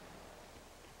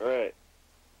 Right.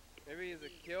 Maybe he's a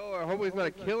killer. I hope he's not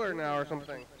a killer now or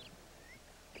something.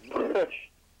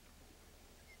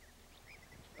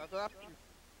 That's up.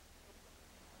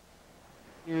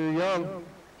 You're young.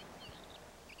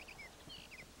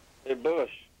 Hey,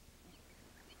 Bush.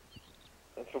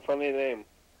 That's a funny name.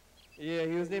 Yeah,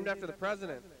 he was named after the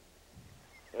president.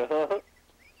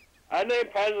 I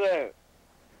named president.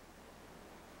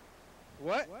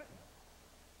 What?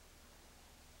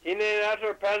 He named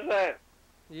after a president.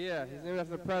 Yeah, he's named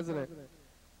after the president.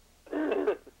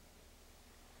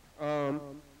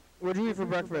 What'd you eat for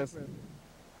breakfast?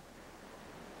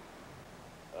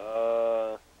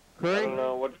 Curry? I don't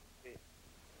know.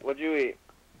 What'd you eat?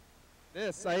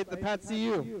 This. I ate the Pat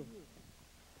CU.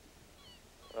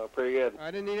 Oh, pretty good.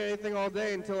 I didn't eat anything all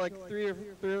day until like 3 or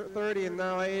 30, and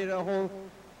now I ate the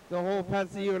whole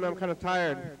Pat CU, and I'm kind of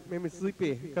tired. Made me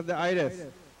sleepy because of the itis.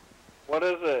 What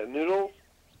is it? Noodles?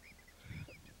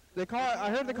 They call it.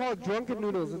 I heard they call it drunken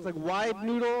noodles. It's like wide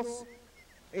noodles,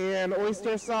 and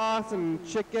oyster sauce, and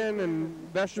chicken, and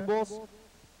vegetables.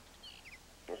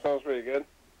 That sounds pretty good.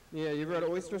 Yeah, you ever had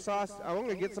oyster sauce? I'm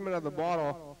gonna get some out of the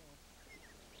bottle.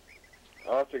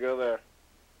 I'll have to go there.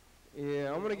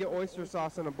 Yeah, I'm gonna get oyster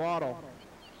sauce in a bottle.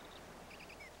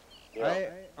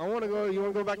 Yeah. I want to go. You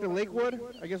want to go back to Lakewood?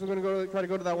 I guess we're gonna try to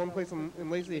go to that one place in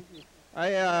Lacey.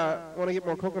 I want to get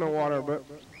more coconut water, but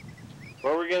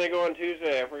Where are we gonna go on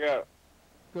Tuesday? I forgot.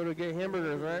 go to get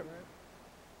hamburgers, right?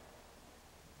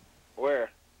 Where?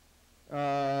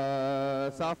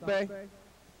 South Bay.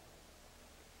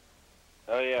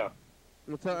 Oh yeah.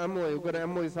 We'll tell Emily. We'll go to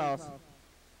Emily's house.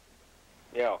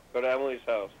 Yeah. Go to Emily's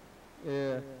house.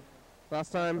 Yeah.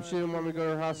 Last time she didn't want me to go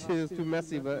to her house. She was too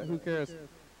messy, but who cares?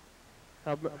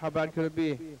 How bad could it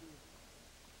be?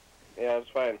 Yeah, it's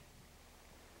fine.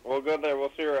 We'll go there.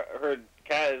 We'll see her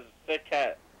cat is a sick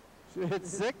cat. It's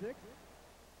sick?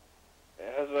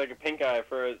 It has like a pink eye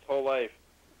for its whole life.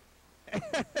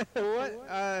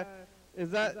 What?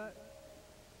 Is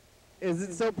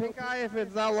it so pink eye if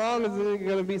it's that long? Is it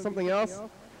going to be something else?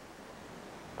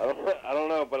 I don't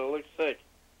know, but it looks sick.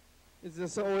 It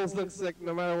just always looks sick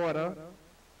no matter what, huh?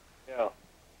 Yeah.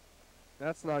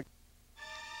 That's not...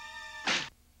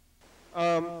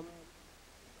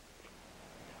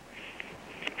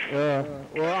 Yeah.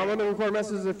 Well, I'm going to record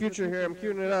messages of the future here. I'm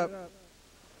queuing it up.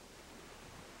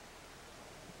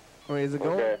 Wait, is it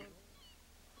going? Okay.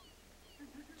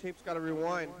 Tape's got to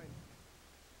rewind.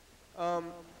 Well,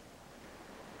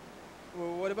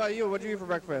 what about you? What'd you eat for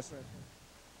breakfast?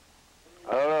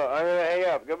 I don't know. I'm gonna hang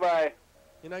up. Goodbye.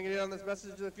 You're not going to get on this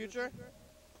message to the future?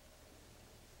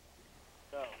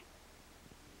 No.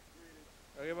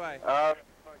 Okay, bye. Fuck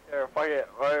it.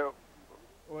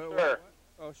 Sure.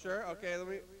 Oh, sure? Okay, let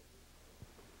me...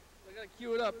 I gotta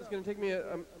queue it up. It's gonna take me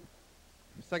a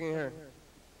second here.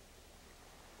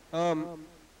 Oh.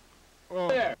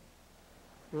 There.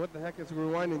 What the heck is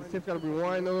rewinding? The tape's gotta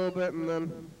rewind a little bit, and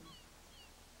then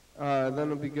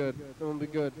it'll be good. Then it'll be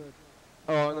good.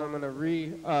 Oh, and then I'm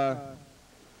gonna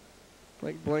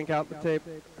blank out the tape.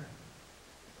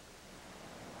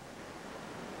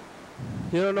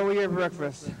 You don't know what you ate for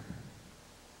breakfast?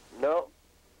 No.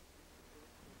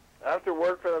 I have to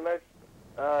work for the next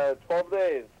 12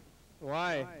 days.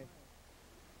 Why?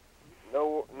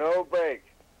 No break.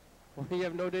 You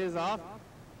have no days off?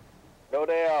 No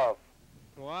day off.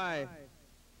 Why?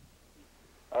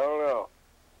 I don't know.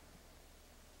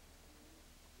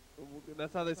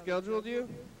 That's how they scheduled you?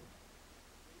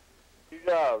 2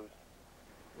 jobs.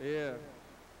 Yeah.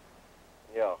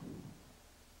 Yeah.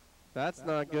 That's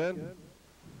not good.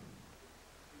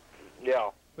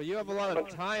 Yeah. But you have a lot of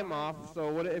time off, so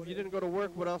what if you didn't go to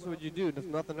work, what else would you do? Just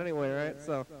nothing anyway, right?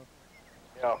 So.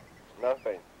 Yeah.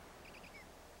 Nothing.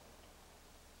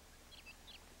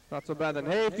 Not so bad then.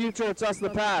 Hey, future, it's us, the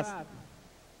past.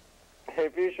 Hey,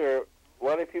 Future,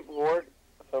 why do people work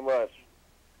so much?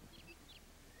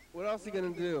 What else are you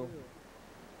gonna do?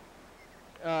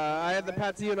 I had the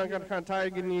Patsy and I got kind of tired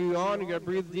of getting you on. You gotta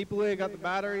breathe deeply. I got the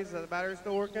batteries. The battery's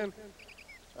still working.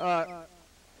 What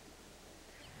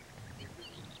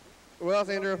else,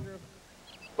 Andrew?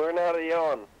 Learn how to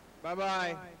yawn.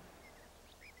 Bye-bye.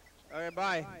 Okay,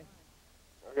 bye.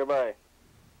 Okay, bye.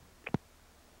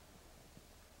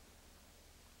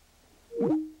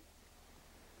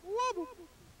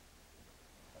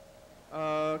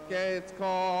 Okay, it's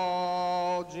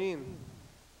called Gene.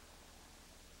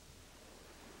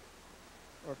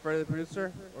 Or Freddie the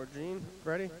producer. Or Gene.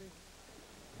 Freddie.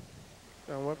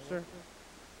 John Webster.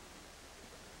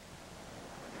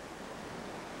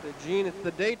 The Gene, it's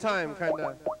the daytime kind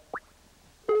of.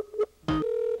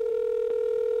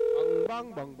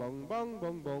 Bong, bong, bong, bong,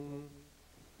 bong, bong.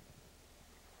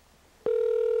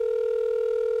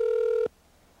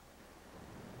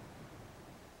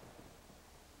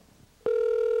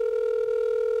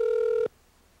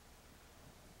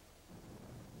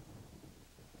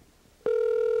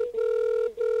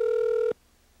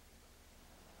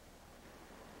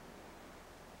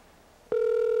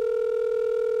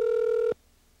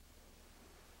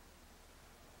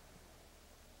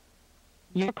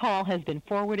 Your call has been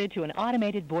forwarded to an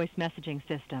automated voice messaging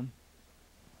system.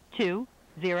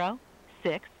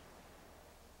 206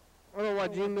 I don't know why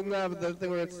Gene doesn't have the thing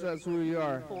where it says who you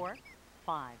are.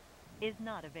 45 is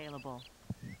not available.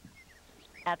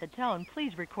 At the tone,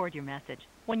 please record your message.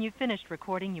 When you've finished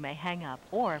recording, you may hang up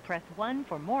or press 1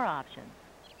 for more options.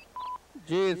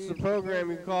 Gee, it's the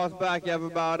program. You can call us back. You have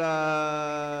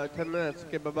about 10 minutes.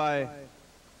 Okay, bye-bye.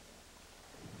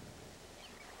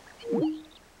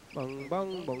 Bong,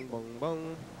 bong, bong, bong,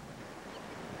 bong.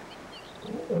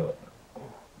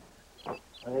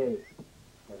 Hey,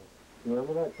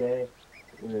 remember that day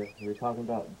we were talking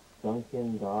about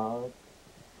Dunkin' Dogs?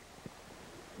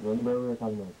 Remember we were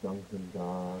talking about Dunkin'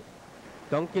 Dogs?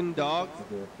 Dunkin' Dogs?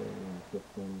 They were saying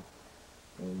systems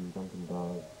and Dunkin'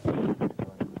 Dogs.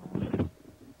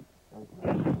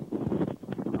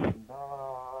 Dunkin'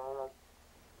 Dogs.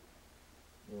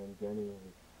 And Jenny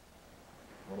was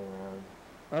running around.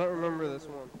 I don't remember this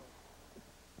one.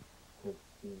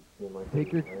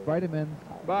 Take your vitamins.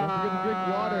 Bye. Don't forget to drink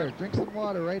water. Drink some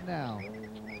water right now.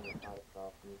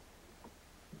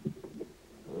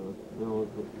 What are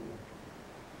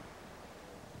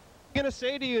you gonna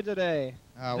say to you today?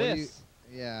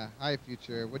 Yeah, hi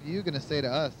future. What are you gonna say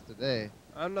to us today?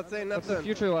 I'm not saying What's nothing.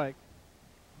 the future like?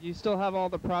 Do you still have all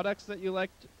the products that you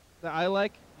liked, that I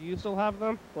like? Do you still have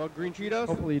them? Well, green Cheetos?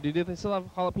 Hopefully you do. Do they still have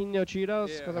jalapeno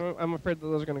Cheetos? Because Yeah. I'm afraid that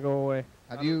those are going to go away.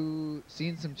 Have you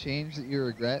seen some change that you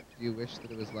regret? Do you wish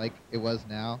that it was like it was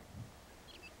now?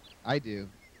 I do.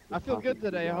 I feel good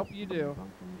today. I hope you do.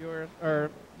 You're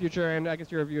or future, and I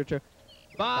guess you're a viewer too.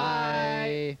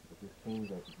 Bye.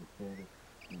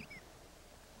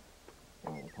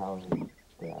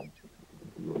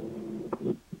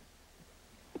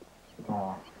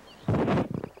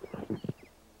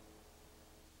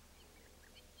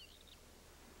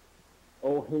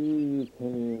 Oh, hey,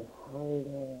 Kenny. Hi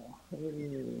there.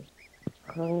 Hey.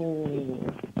 Hi.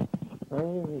 Hi,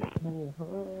 Kenny.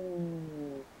 Hi.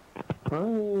 Hi.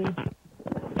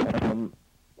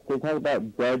 So talk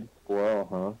about dead squirrel,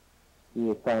 huh?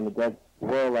 You found a dead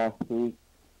squirrel last week,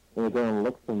 and you're going to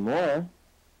look for more.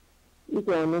 You're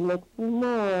going to look for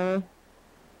more.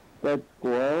 Dead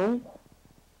squirrels?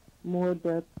 More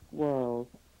dead squirrels.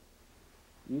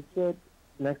 You should,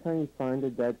 next time you find a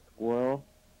dead squirrel,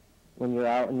 when you're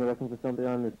out and you're looking for something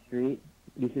on the street,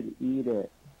 you should eat it.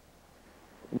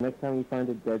 The next time you find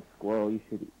a dead squirrel, you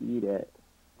should eat it.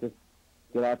 Just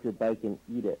get off your bike and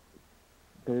eat it.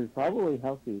 Because it's probably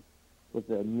healthy with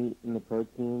the meat and the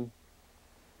protein.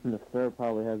 And the fur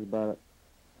probably has about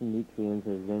some nutrients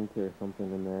or zinc or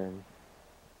something in there.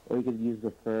 Or you could use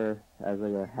the fur as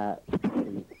like a hat.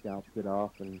 You scalped it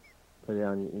off and put it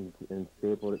on and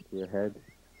stapled it to your head.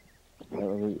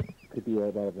 It could be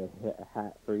a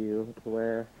hat for you to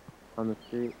wear on the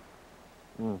street.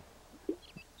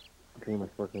 Pretty much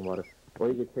working water. Or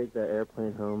you could take the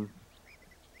airplane home,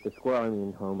 the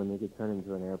squirrel home, and they could turn it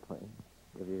into an airplane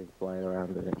if you just fly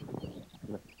around in it.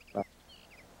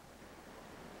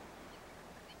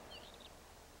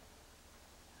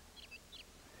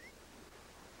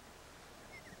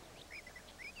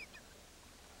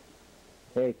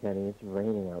 Hey, Kenny, it's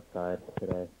raining outside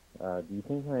today. Do you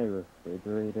think my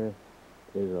refrigerator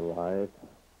is alive?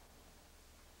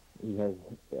 It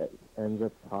ends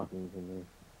up talking to me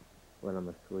when I'm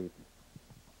asleep.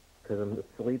 Because I'm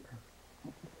asleep,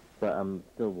 but I'm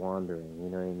still wandering, you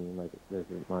know what I mean? Like, this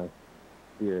is my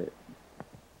spirit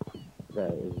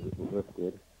that is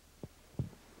lifted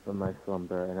from my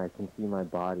slumber, and I can see my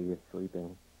body is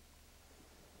sleeping.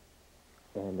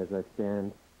 And as I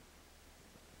stand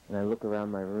and I look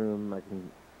around my room, I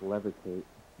can levitate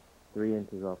 3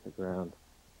 inches off the ground,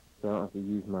 so I don't have to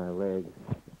use my legs.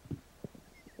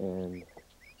 And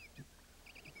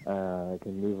I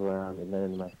can move around, and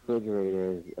then my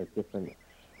refrigerator is a different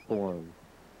form,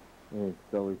 and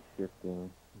it's always shifting,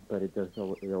 but it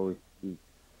always speaks.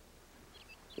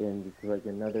 And it's like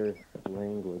another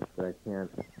language that I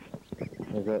can't.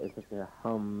 It's like a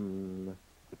hum.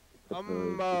 It's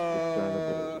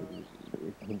discernible.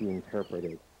 It can be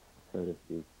interpreted, so to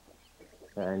speak.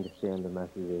 I understand the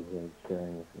messages it's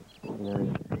sharing with me. You know what I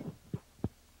mean?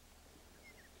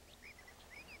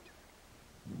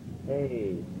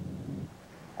 Hey,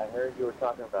 I heard you were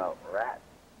talking about rats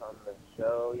on the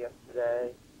show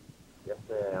yesterday.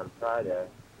 Yesterday on Friday,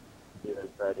 you and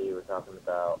Freddie were talking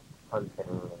about hunting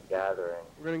and gathering.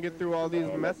 We're going to get through all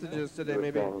these messages today,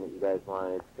 maybe. You were saying that you guys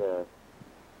wanted to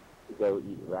go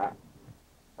eat rats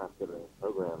after the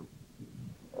program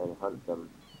and hunt them.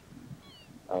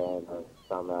 And I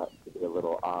found that to be a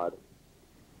little odd.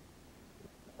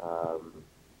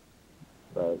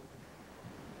 But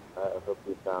I hope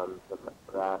you found some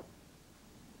rats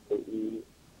to eat.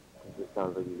 It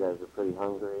sounds like you guys are pretty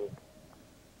hungry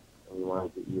and you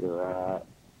wanted to eat a rat.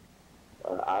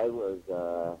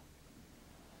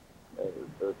 It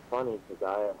was funny because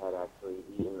I had actually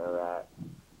eaten a rat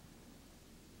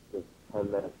just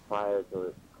 10 minutes prior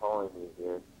to calling you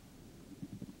here.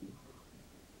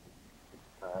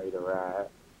 I ate a rat,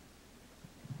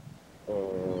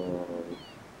 and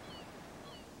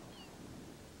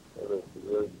it was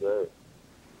really good.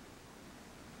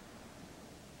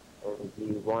 And he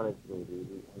wanted me to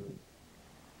eat him.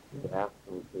 He asked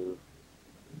me to.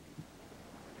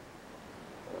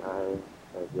 And I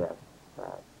said yes,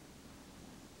 that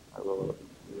I will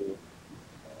eat you.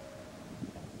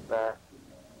 That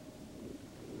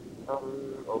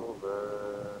come over.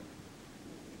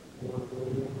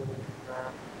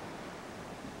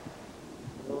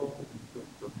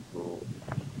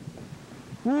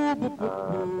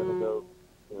 I'm gonna go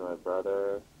see my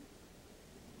brother.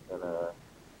 I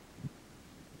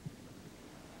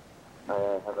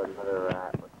have another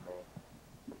rat with me.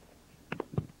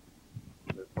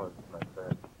 This one's my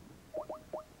friend.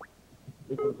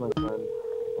 This is my friend,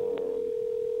 and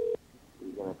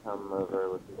he's gonna come over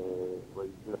with me. Well,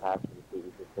 he's in the passenger seat.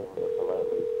 He's just sitting there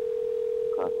politely,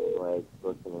 crossing his legs,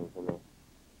 listening to me.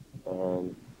 And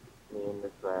me and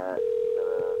this rat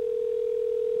gonna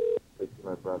speak to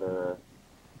my brother,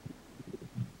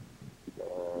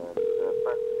 and we're gonna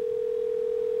press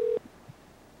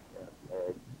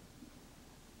eggs.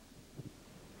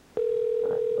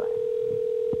 Alright, bye.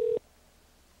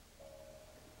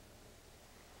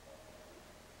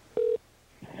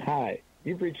 Hi,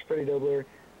 you've reached Freddie Dobler.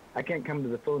 I can't come to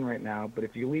the phone right now, but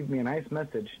if you leave me a nice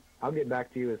message, I'll get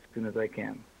back to you as soon as I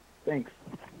can. Thanks.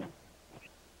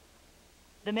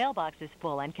 The mailbox is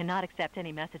full and cannot accept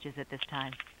any messages at this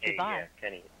time. Hey, Goodbye. yeah,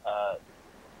 Kenny.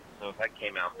 So if I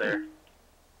came out there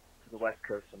to the West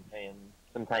Coast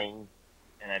sometime,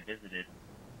 and I visited,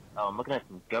 I'm looking at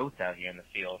some goats out here in the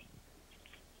field.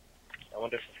 I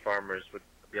wonder if the farmers would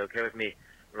be okay with me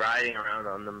riding around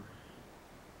on them.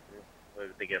 Or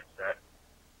would they get upset?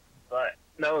 But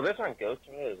no, those aren't goats.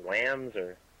 Those are lambs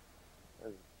or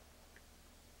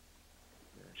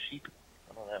sheep.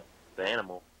 I don't know. The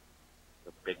animal.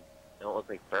 The big. They don't look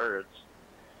like birds.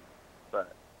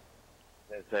 But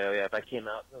they say, oh yeah, if I came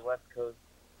out to the West Coast,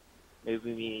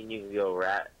 maybe me and you could go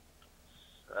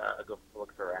go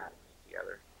look for rats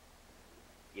together.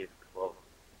 Eat a couple of them.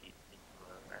 Eat some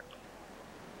of the rats.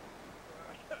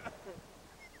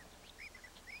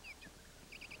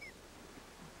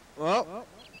 Well,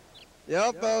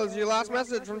 yep, that was your last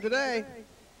message from today.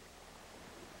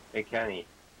 Hey Kenny,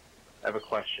 I have a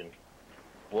question.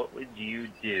 What would you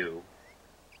do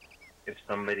if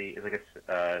somebody, it's like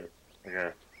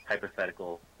a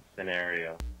hypothetical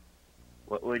scenario.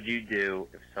 What would you do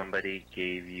if somebody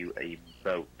gave you a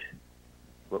boat?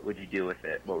 What would you do with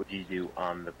it? What would you do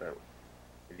on the boat?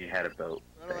 If you had a boat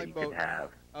that you could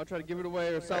have. I'll try to give it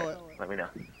away or sell it. Let me know.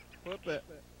 Flip it.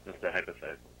 Just a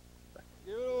hypothetical.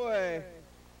 Give it away.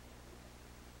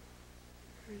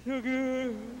 Okay.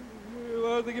 Why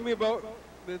don't they give me a boat?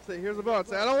 They'd say, here's a boat. I'd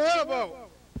say, I don't want a boat.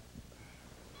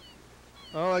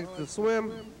 I don't like to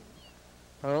swim.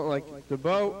 I don't like to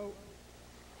boat.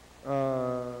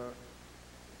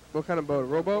 What kind of boat?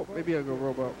 Rowboat? Maybe I'll go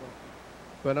rowboat.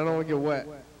 But I don't want to get wet.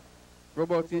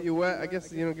 Rowboats get you wet. I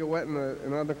guess you don't get wet in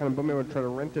another kind of boat. Maybe I'll try to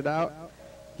rent it out.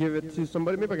 Give it to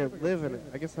somebody. Maybe I can live in it.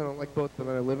 I guess I don't like boats, but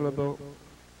I live in a boat.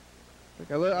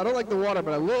 Like I don't like the water,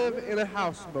 but I live in a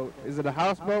houseboat. Is it a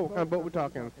houseboat? What kind of boat we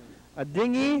talking? A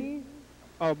dinghy?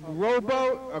 A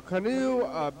rowboat? A canoe?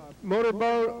 A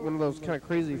motorboat? One of those kind of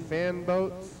crazy fan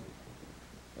boats?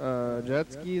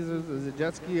 Jet skis? Is a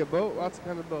jet ski a boat? Lots of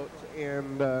kind of boats.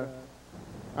 And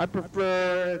I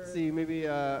prefer, let's see, maybe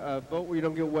a boat where you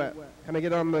don't get wet. Can I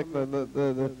get on like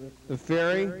the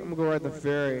ferry? I'm gonna go ride the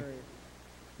ferry.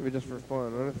 Maybe just for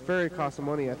fun. And the ferry costs some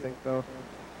money, I think, though.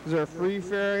 Is there a free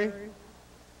ferry?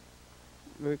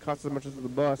 Maybe it costs as much as the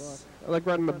bus. I like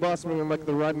riding the bus, but I like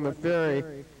the riding the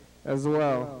ferry as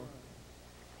well.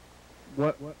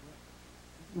 What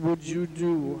would you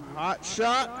do? Hot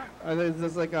shot? Is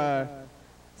this like a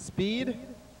speed?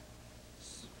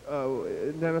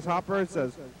 Dennis Hopper, it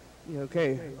says, yeah,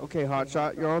 okay, hot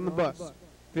shot, you're on the bus.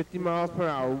 50 miles per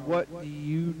hour. What do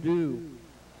you do?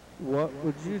 What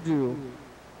would you do?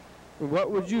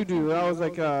 What would you do? That was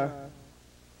like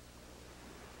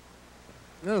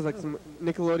some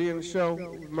Nickelodeon show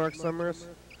with Mark Summers.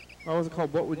 What was it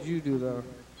called? What would you do, though?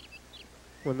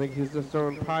 When he was just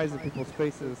throwing pies at people's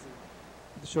faces.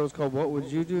 The show's called What Would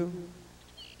You Do?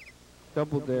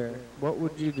 Double Dare. What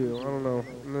would you do? I don't know.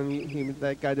 And then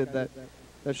that guy did that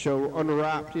show,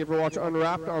 Unwrapped. You ever watch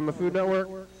Unwrapped on the Food Network?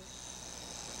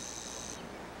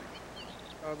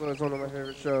 That was one of my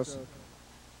favorite shows.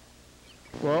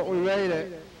 Well, we made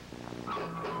it.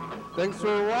 Thanks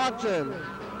for watching.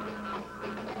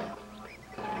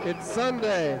 It's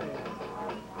Sunday.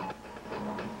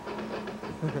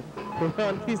 We're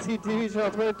on PCTV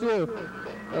Channel 22.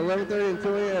 11:30 and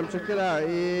 2 a.m. Check it out.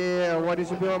 Yeah,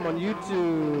 YDHWM on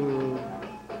YouTube.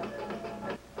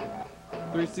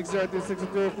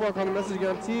 360-3634. Call the message again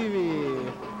on TV.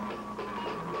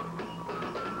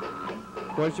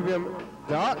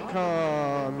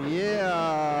 YDHWM.com.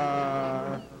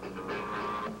 Yeah.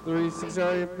 360.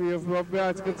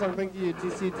 It's a good song. Thank you.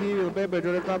 TCTV, The Baby,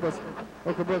 Jordan Campos.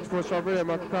 Oka Brooks, Fort Strawberry,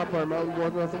 Marco Copper, Mountain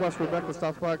North, Northwest, Rebecca,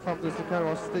 South Fly, Thurston County,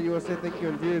 Washington State, USA. Thank you.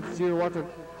 And viewers, see you watching.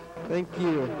 Thank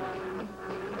you.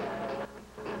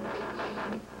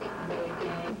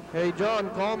 Hey, John,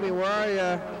 call me. Where are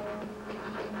ya?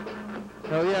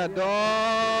 Hell yeah,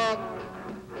 dog.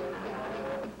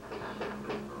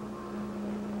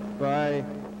 Bye.